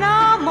cooking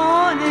all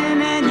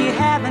morning and you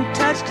haven't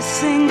touched a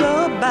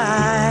single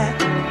bite.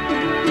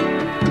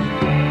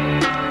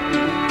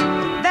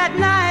 That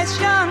nice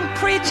young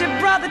preacher,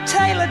 Brother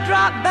Taylor,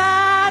 dropped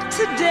by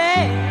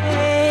today.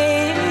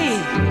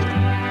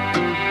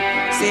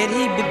 Said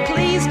he'd be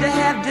pleased to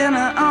have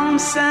dinner on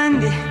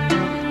Sunday.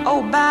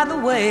 Oh, by the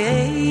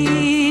way,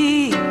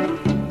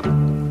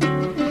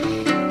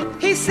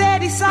 he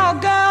said he saw a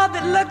girl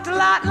that looked a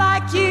lot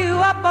like you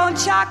up on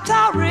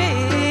Choctaw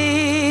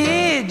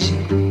Ridge.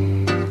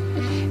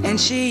 And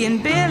she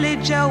and Billy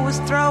Joe was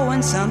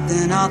throwing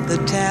something off the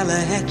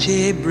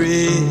Tallahatchie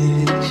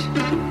Bridge.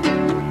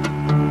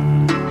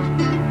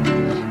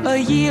 A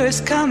year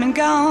has come and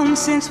gone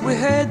since we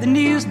heard the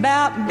news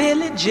about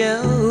Billy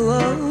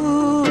Joe.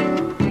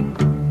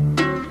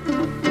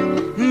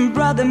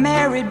 Brother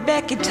married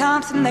Becky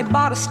Thompson, they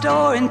bought a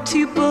store in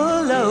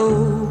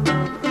Tupelo.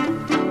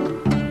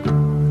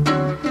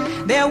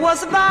 There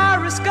was a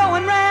virus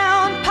going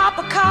round,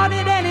 Papa caught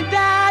it and he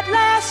died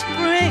last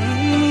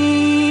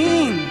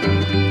spring.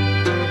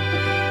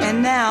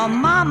 And now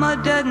Mama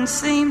doesn't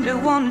seem to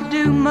want to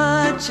do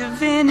much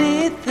of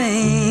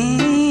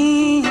anything.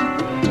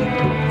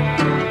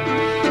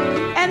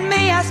 And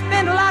me, I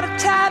spend a lot of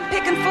time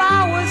picking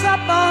flowers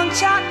up on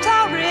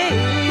Choctaw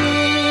Ridge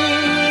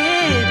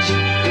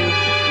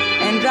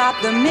and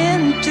drop them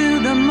into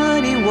the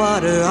muddy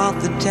water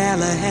off the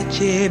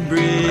Tallahatchie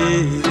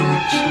Bridge.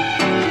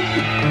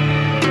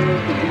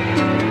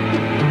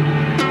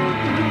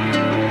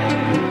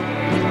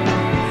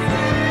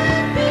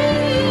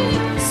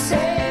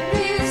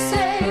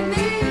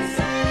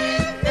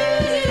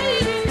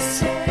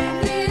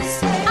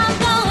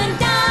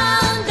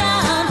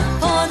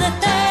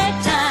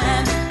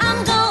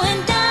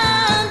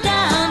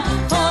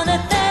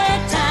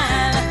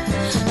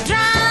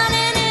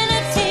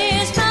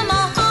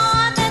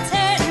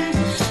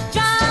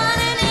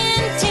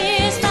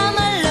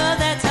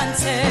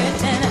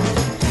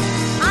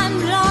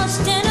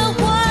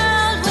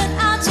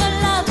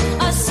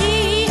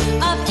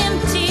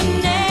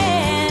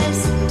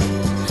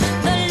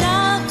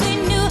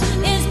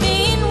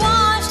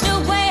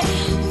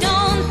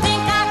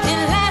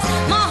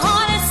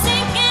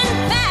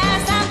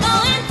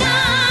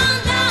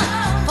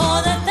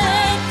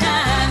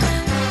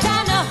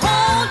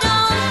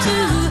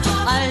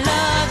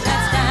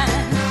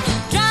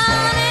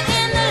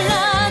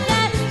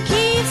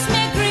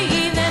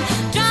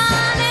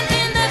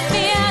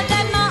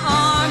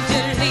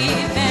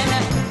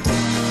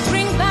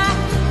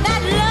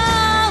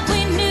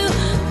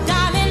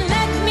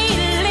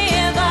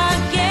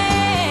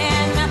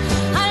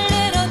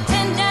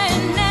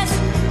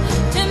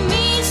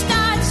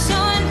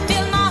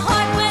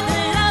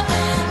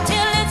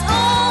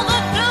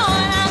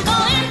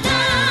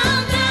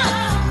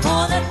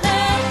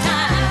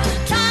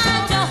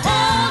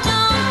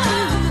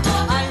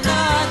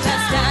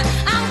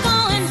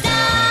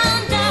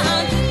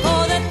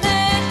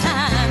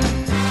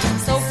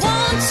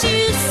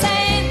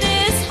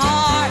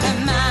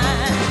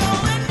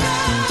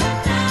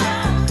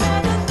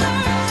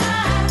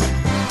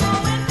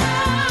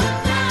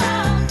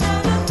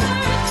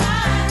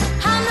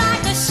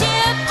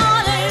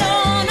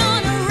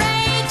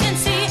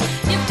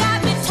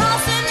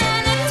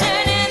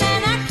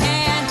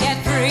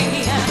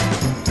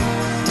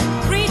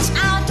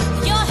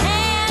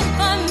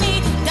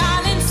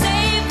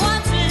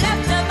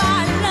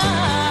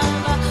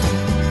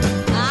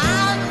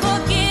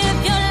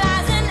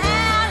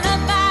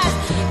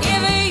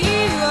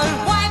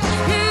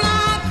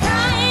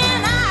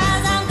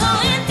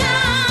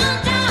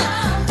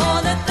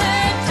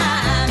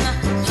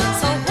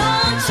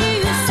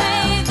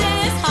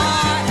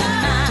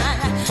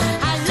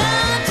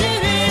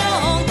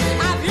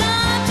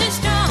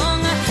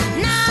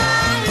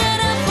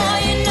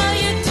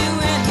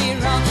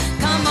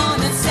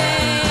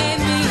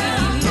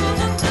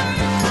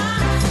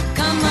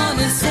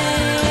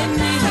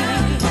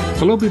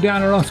 The lovely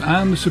Diana Ross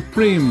and the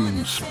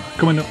Supremes.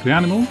 Coming up, the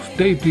Animals,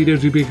 Dave D.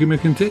 Dozy, Beaky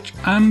McIntitch,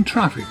 and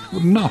Traffic,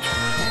 but not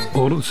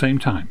all at the same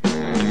time.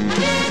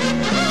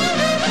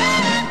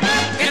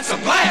 It's a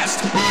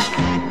blast!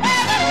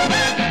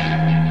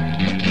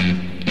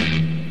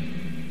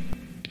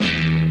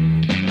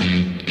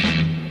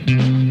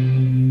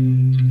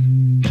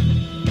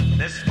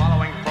 This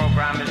following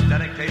program is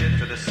dedicated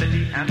to the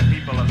city and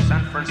people of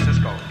San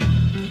Francisco,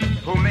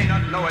 who may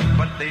not know it,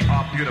 but they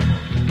are beautiful,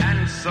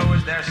 and so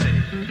is their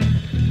city.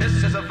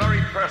 This is a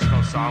very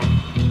personal song,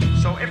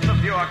 so if the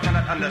viewer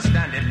cannot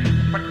understand it,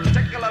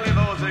 particularly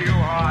those of you who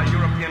are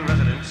European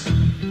residents,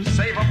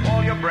 save up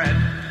all your bread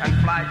and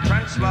fly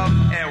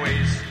Translove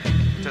Airways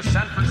to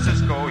San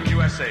Francisco,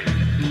 USA.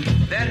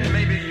 Then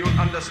maybe you'll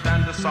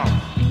understand the song.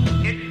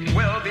 It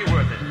will be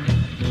worth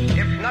it.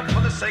 If not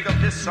for the sake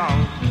of this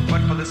song,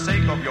 but for the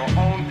sake of your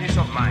own peace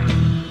of mind.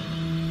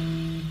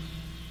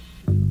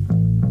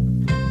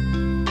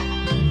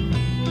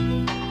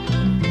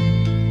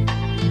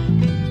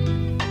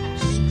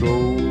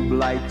 Strobe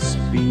lights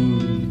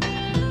beam,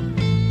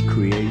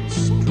 create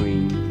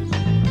streams.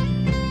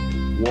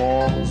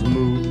 Walls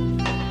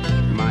move,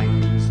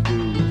 minds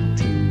do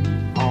too.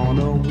 On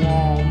a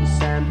warm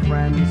San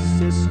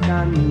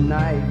Franciscan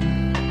night.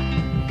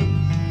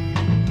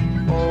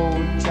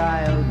 Old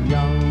child,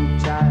 young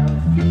child,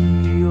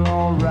 feel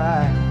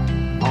alright.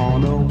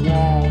 On a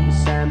warm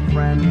San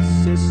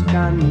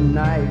Franciscan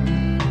night.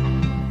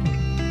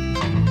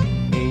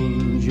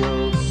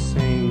 Angels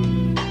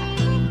sing,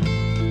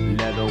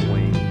 leather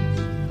wings,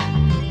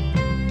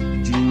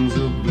 jeans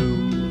of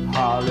blue,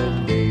 Harley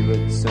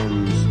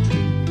Davidson's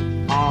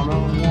tree. On a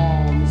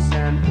warm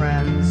San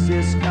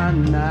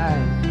Franciscan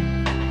night.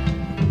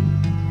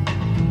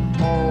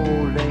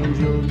 Old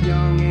angel,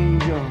 young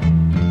angel,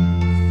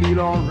 feel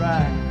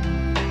alright.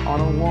 On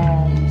a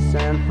warm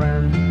San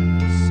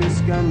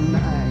Franciscan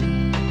night.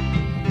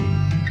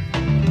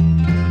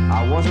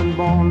 I wasn't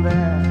born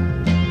there,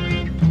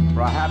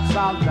 perhaps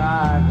I'll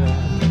die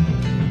there.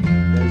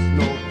 There's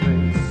no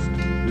place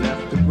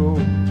left to go.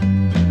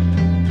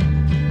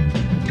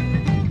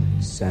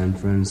 San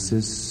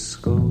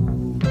Francisco.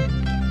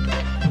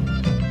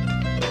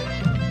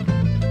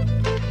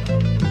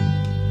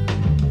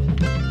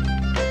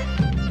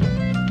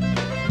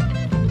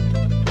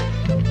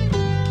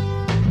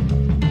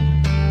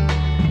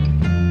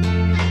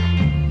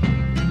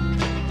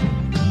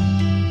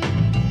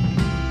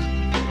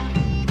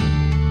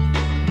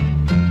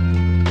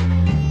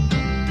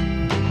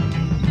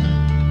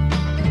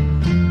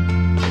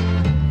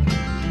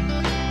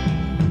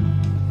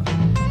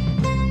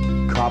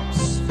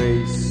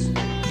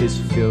 Is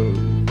filled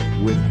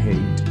with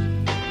hate.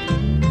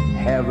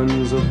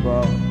 Heavens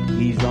above,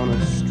 he's on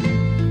a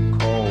street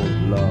called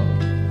love.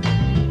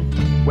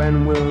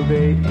 When will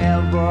they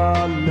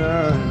ever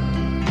learn?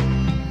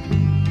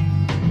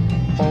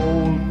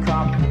 Old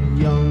cop,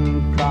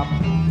 young cop,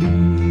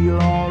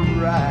 feel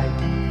alright.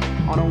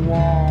 On a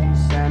warm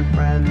San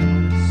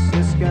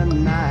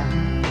Franciscan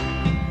night.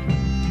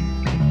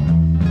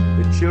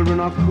 The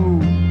children are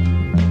cool,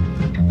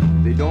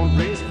 they don't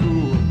raise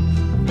fools.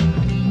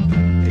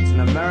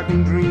 An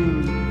American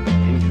dream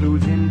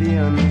includes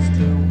Indians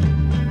too.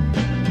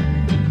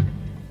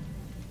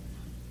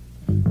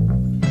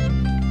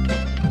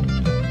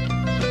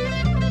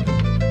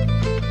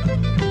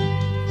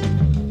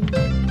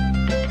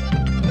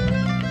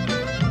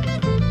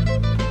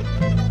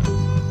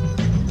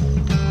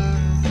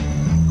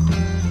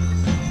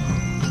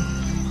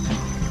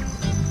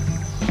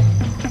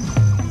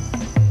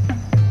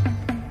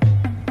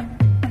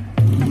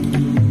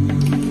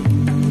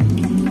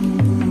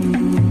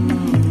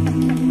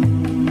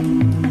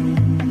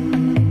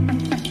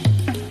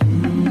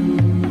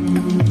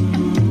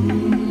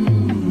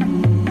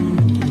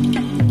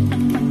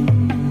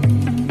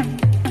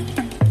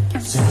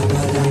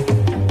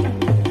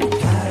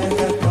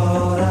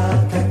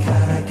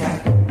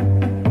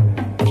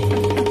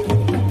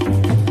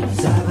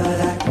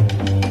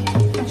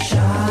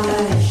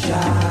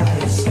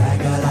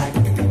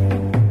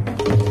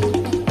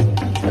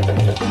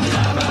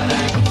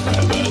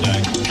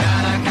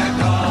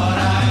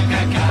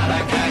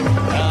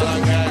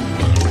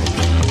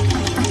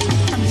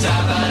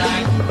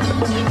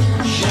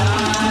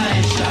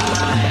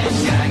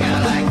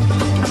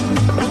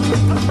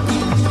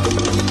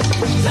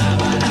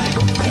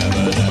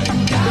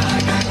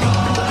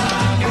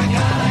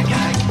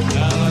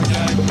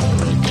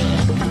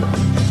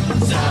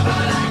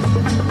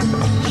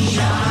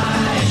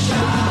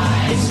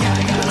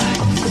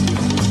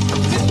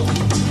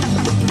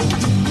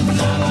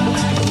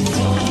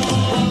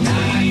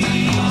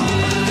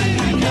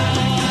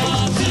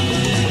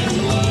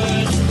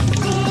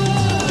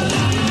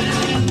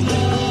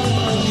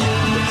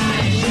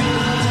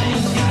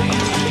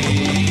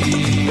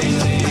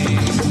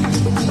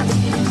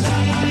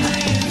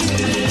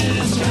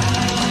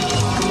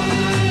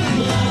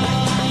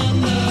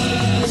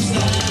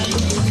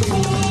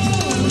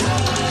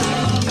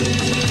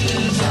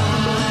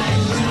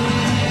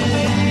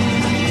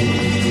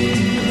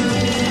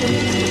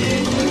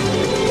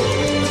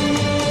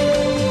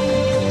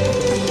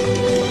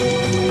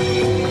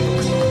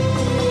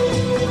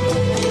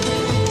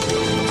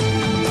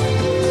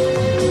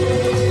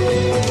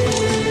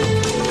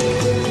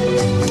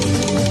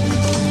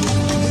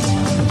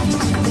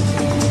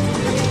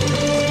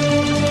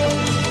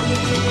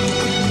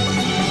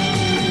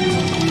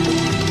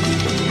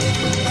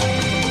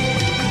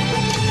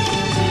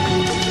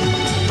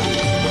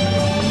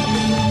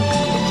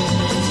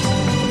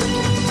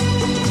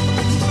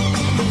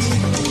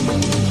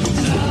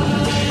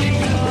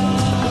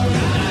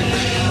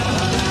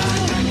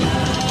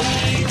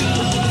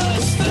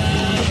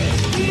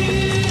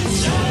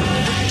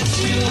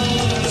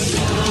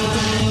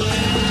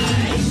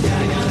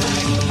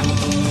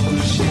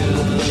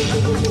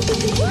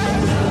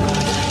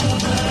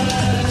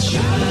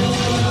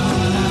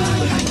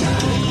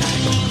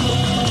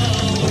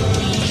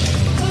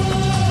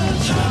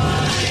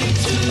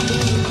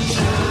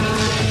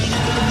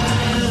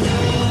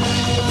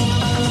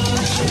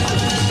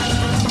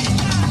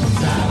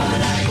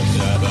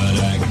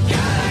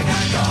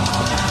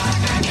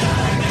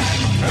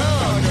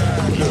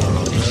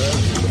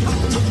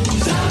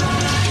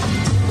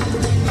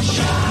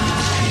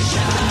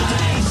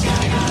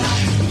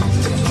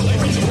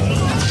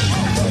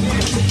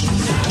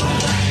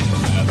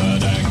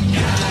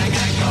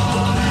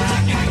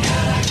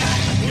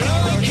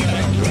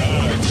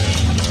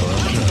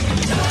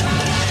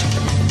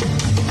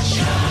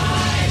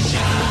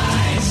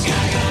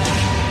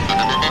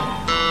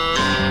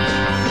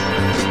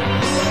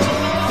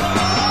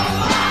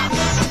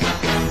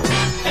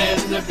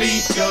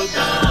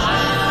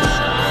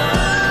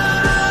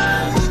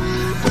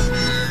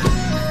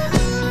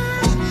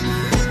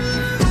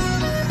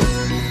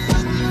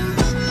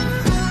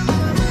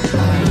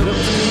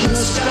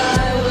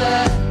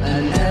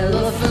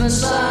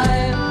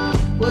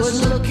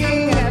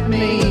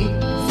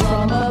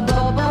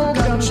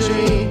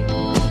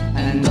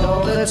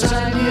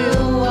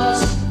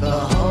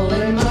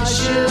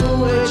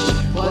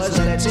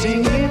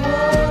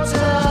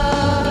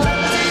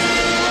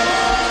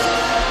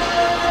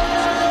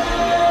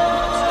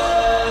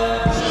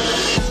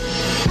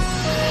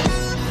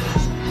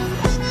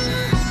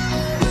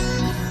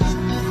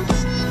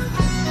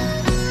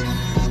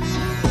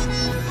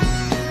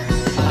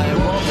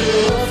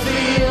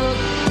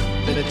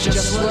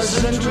 just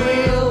wasn't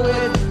real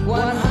with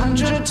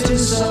 100 tin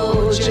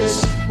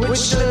soldiers which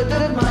stood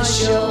at my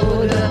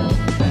shoulder.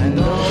 And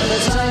all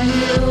that I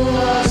knew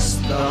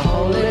was the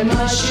hole in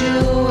my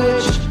shoe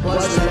which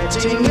was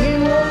letting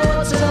in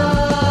water.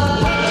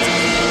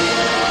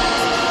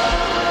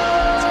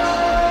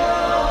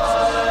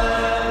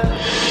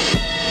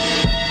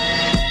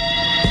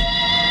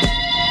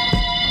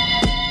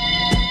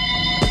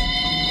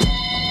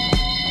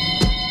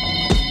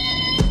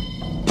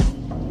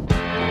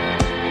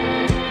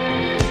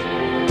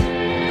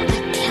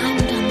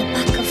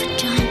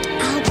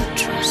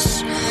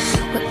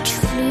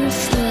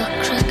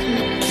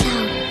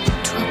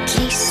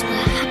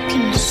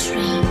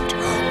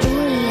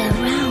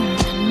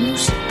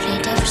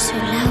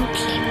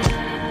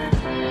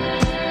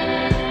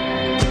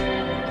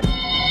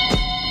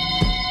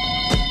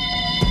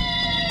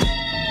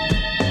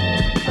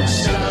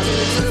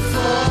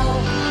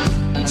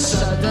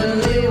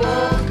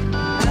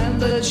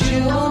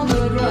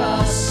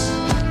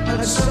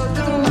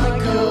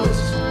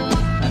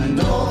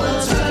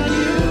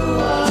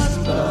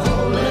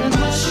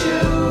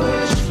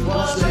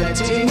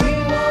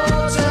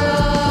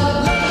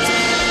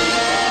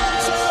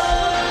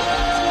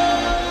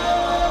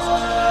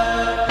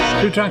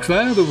 Two tracks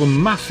there that were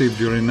massive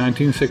during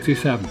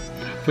 1967.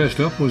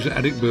 First up was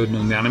Eric Burdon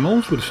and the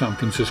Animals with San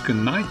Francisco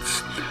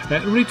Nights.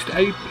 It reached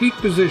a peak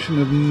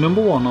position of number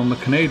 1 on the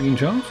Canadian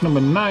charts, number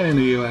 9 in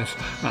the US,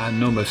 and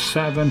number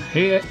 7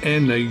 here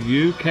in the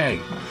UK.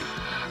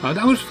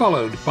 That was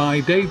followed by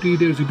Dave D.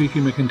 Dozy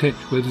Beaky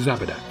McIntitch with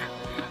Zabadak.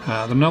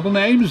 The novel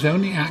names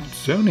Zoniac,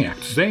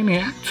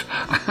 Zaniac,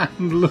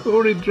 and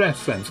Lurid Dress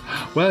Sense.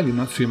 Well, you've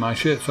not seen my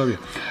shirts, have you?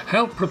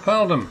 Helped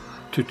propel them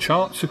to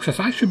chart success.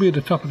 I should be at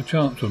the top of the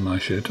charts with my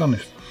shirt,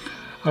 honest.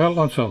 I got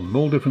lots of them,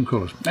 all different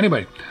colours.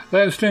 Anyway,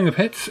 there's a string of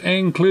hits,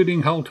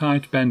 including Hold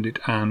Tight, Bend It,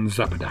 and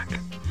Zabadak.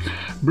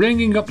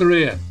 Bringing up the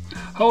rear,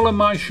 Hole in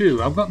My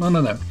Shoe, I've got none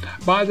of them,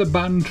 by the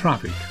band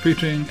Traffic,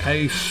 featuring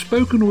a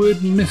spoken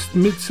word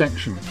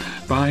midsection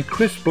by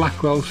Chris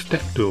Blackwell's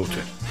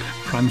stepdaughter,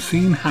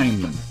 Francine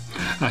Heinemann.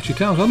 She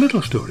tells a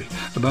little story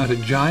about a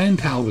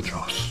giant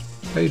albatross.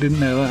 They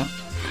didn't know that.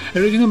 It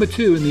reached number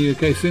 2 in the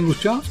UK singles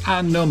charts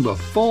and number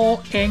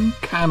 4 in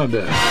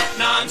Canada.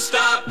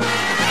 Non-stop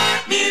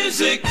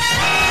music.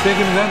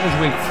 Taking us out this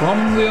week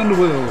from the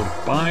underworld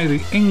by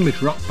the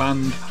English rock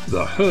band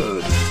The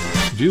Herd.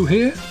 Did you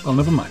hear? Well,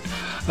 never mind.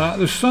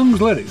 The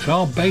song's lyrics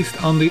are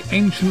based on the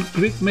ancient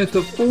Greek myth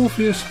of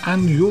Orpheus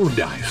and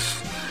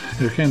Eurydice.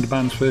 It became the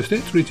band's first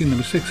hit, reaching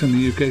number 6 in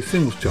the UK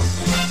singles charts.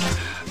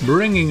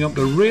 Bringing up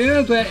the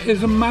rear, there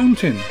is a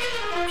mountain,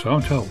 so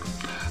I'm told,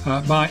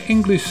 by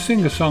English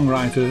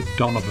singer-songwriter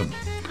Donovan.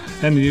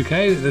 In the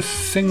UK, the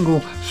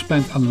single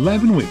spent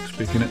 11 weeks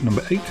peaking at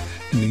number 8.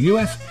 In the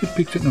US, it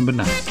peaked at number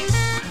 9.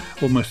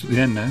 Almost at the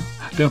end now.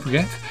 Don't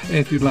forget,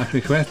 if you'd like to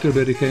request a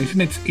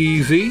dedication, it's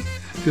easy.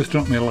 Just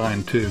drop me a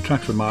line to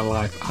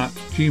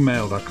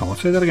tracksofmylife@gmail.com. I'll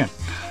say that again.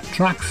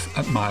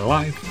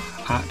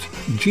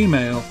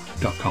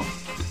 tracksofmylife@gmail.com.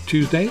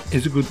 Tuesday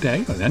is a good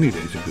day. Well, any day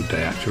is a good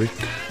day, actually.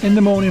 In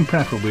the morning,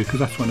 preferably, because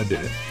that's when I do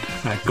it.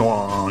 Go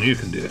on, you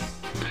can do it.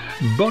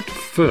 But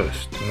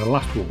first, The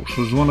Last Waltz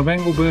was one of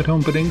Engelbert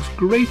Humperdinck's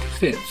greatest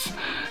hits,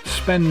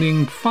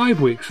 spending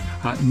 5 weeks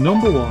at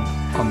number 1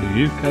 on the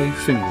UK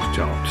singles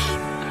charts.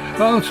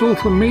 Well, that's all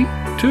from me.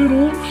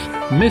 Toodles,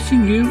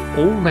 missing you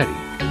already.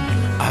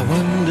 I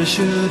wonder,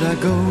 should I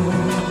go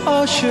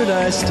or should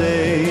I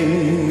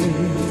stay?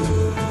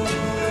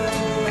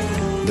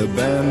 The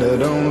band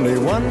had only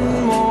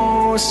one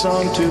more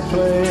song to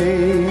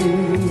play.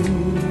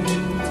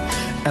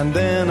 And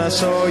then I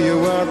saw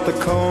you at the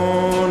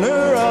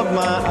corner of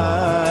my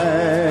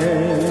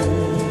eye,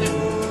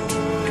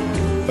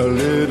 a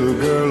little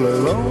girl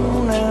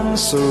alone and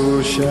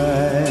so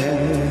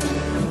shy.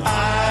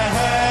 I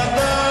had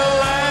the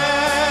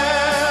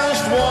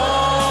last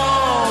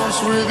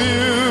waltz with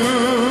you.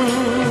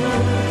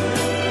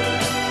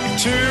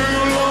 Two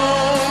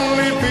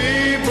lonely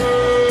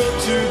people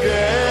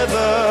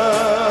together.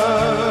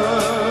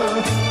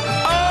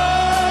 I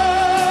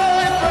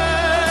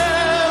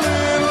fell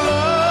in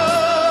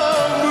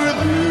love with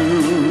you.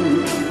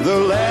 The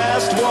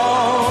last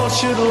waltz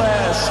should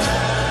last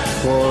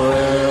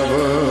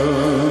forever.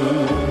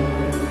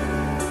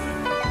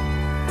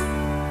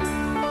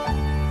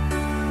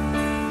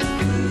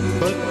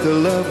 But the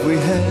love we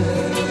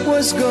had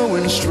was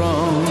going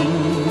strong.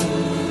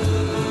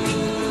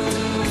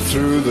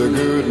 Through the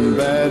good and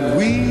bad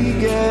we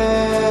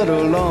get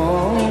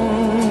along.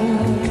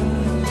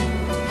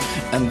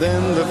 And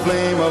then the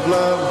flame of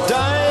love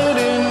died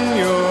in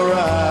your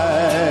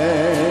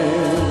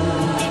eyes.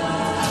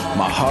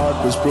 My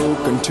heart was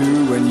broken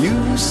too when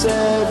you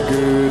said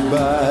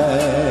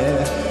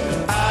goodbye.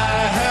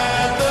 I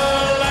had the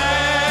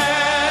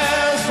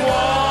last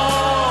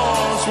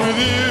waltz with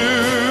you.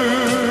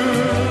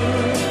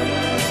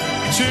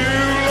 Two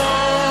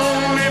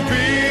lonely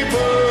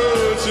people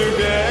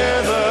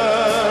together.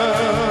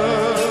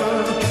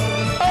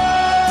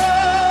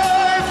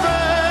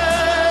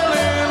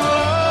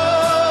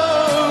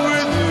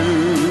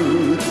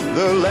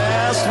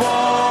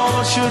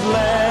 should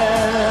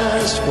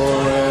last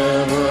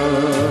forever.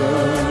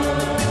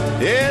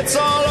 It's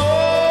all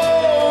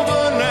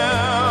over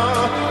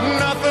now,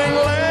 nothing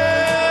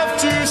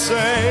left to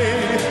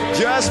say,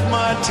 just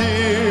my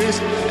tears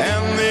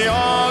and the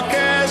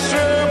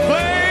orchestra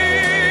play.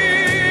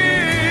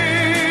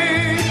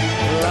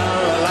 La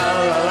la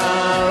la la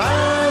la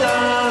la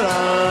la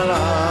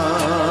la.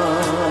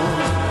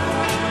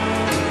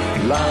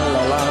 La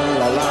la la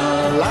la la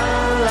la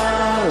la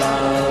la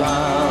la.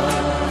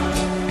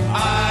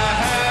 I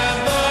had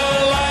the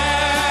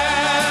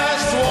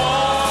last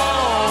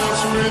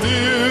waltz with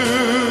you.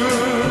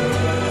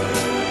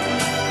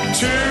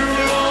 Two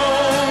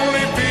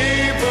lonely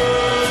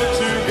people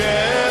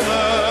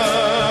together.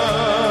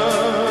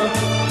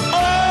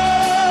 I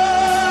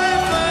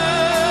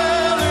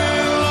fell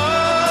in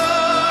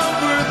love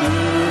with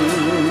you.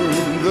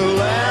 The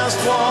last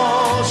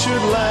waltz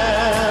should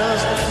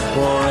last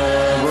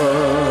forever.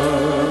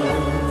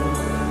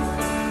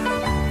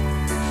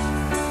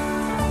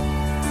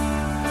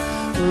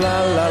 La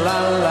la la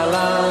la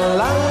la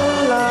la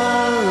la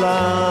la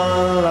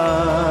la.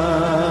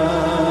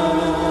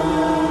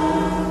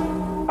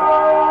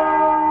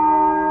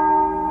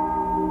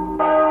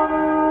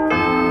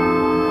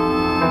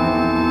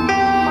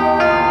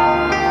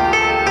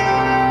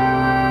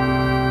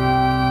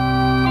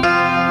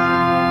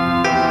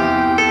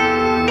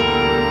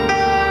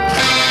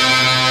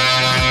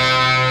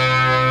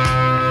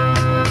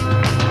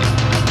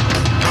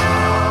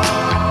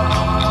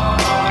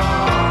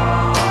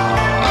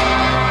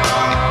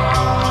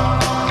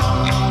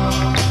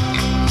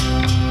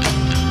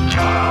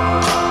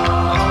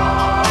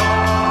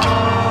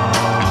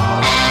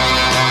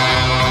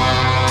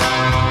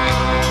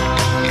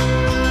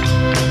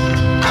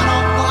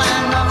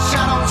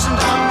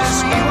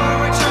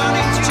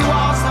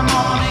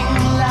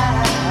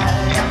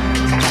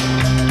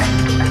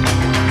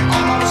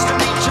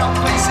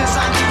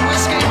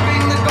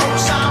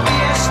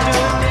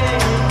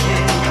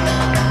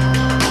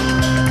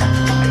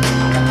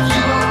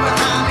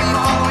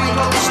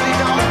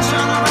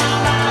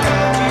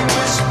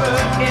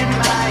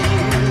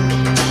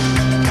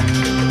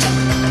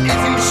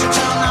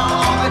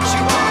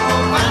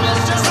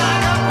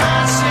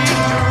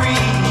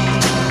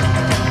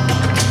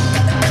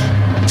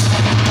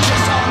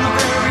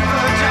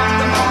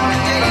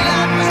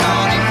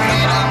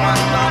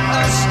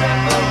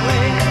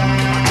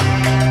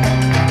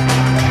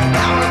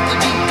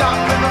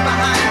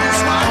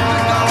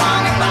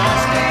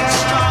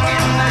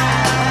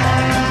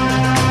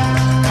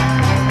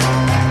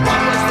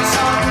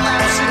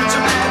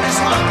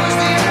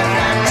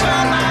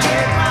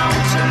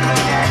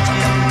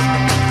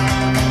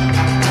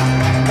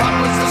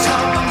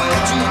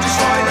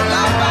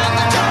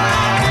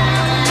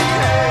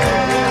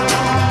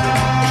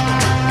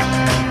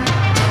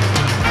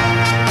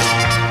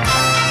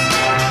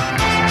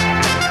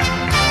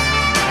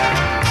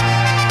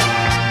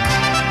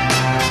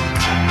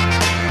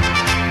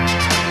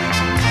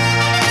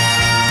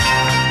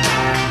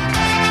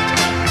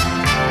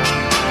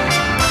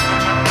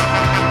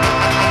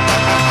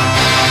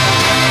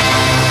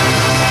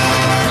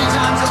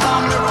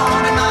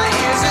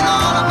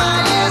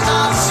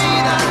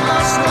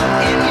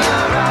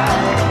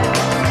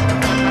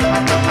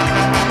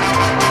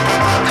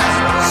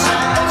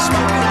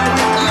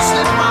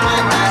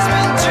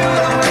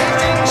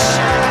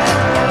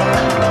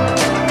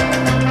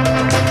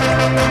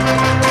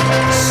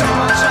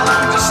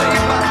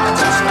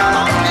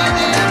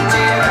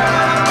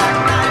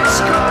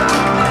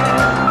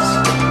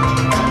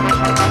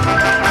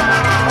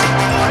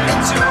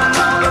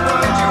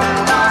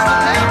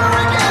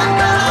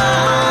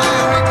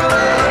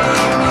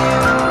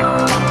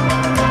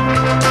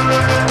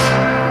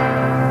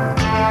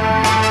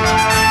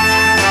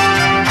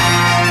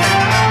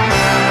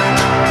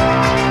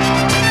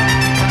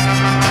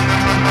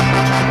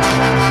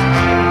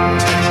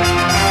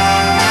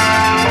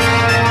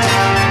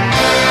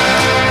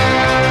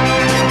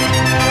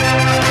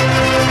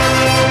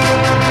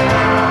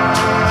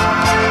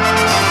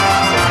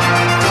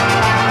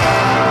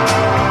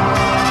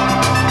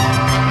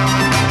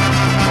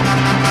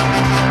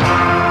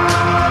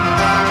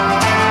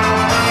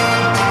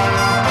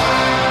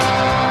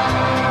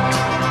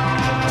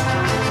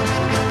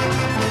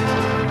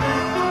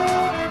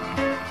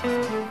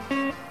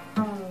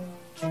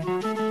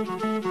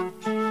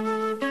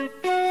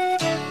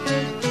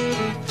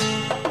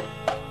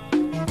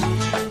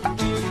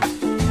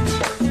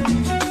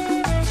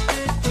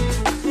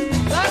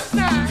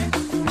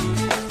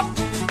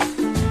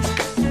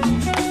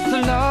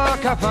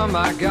 up on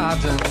my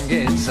garden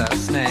gates a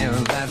snail,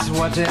 that's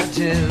what it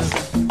is.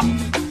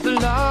 The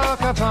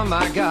lock upon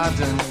my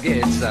garden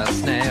gates a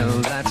snail,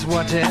 that's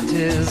what it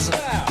is.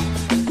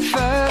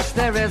 First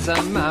there is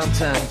a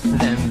mountain,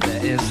 then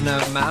there is no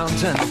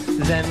mountain,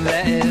 then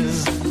there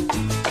is.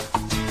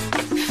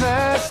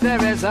 First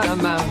there is a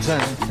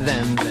mountain,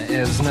 then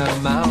there is no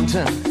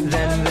mountain,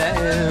 then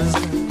there is.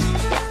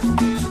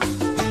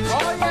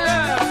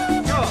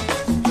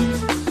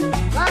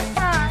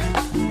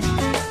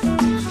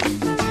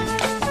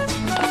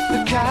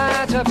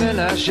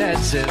 Caterpillar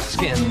sheds its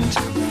skin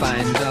to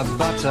find a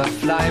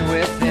butterfly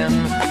within.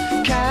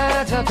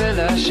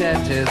 Caterpillar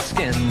sheds his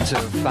skin to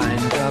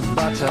find a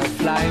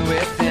butterfly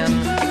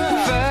within.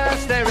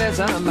 First there is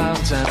a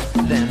mountain,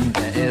 then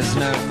there is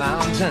no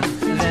mountain,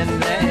 then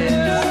there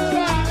is.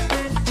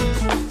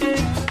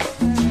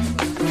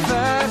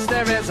 First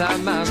there is a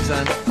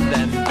mountain,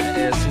 then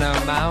there is no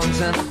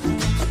mountain.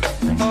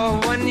 Oh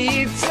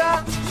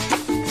Juanita,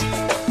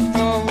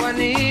 oh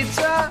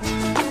Juanita,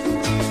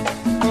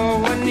 oh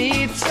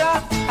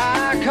Juanita,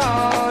 I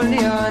call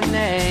your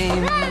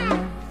name.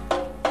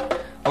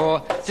 Oh,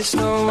 the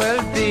snow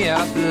will be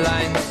a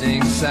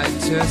blinding sight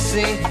to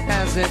see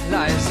as it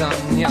lies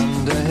on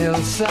yonder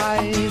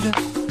hillside.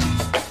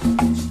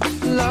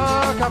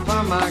 Look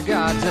upon my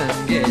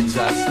garden gates,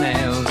 a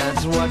snail,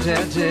 that's what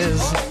it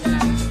is.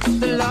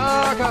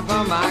 Look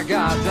upon my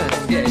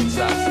garden gates,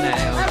 a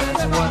snail,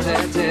 that's what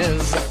it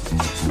is.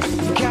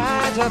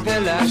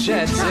 Caterpillar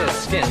sheds his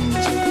skin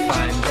to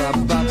find a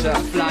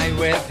butterfly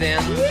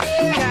within.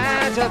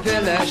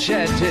 Caterpillar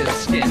sheds his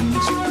skin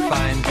to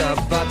find a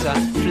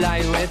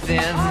butterfly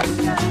within.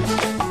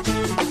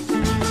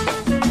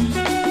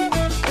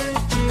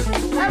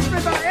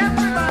 Everybody,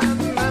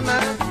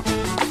 everybody!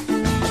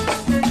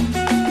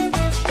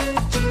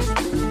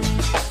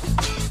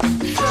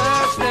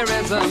 First there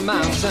is a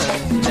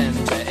mountain, then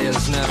there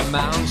is no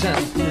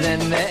mountain,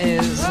 then there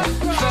is.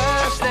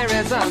 First there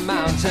is a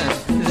mountain,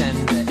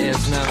 then there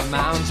is no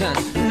mountain,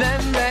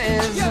 then there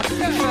is.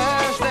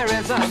 First there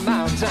is a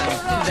mountain,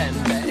 then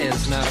there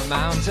is no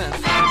mountain.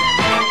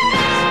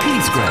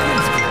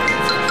 Heathsgrove.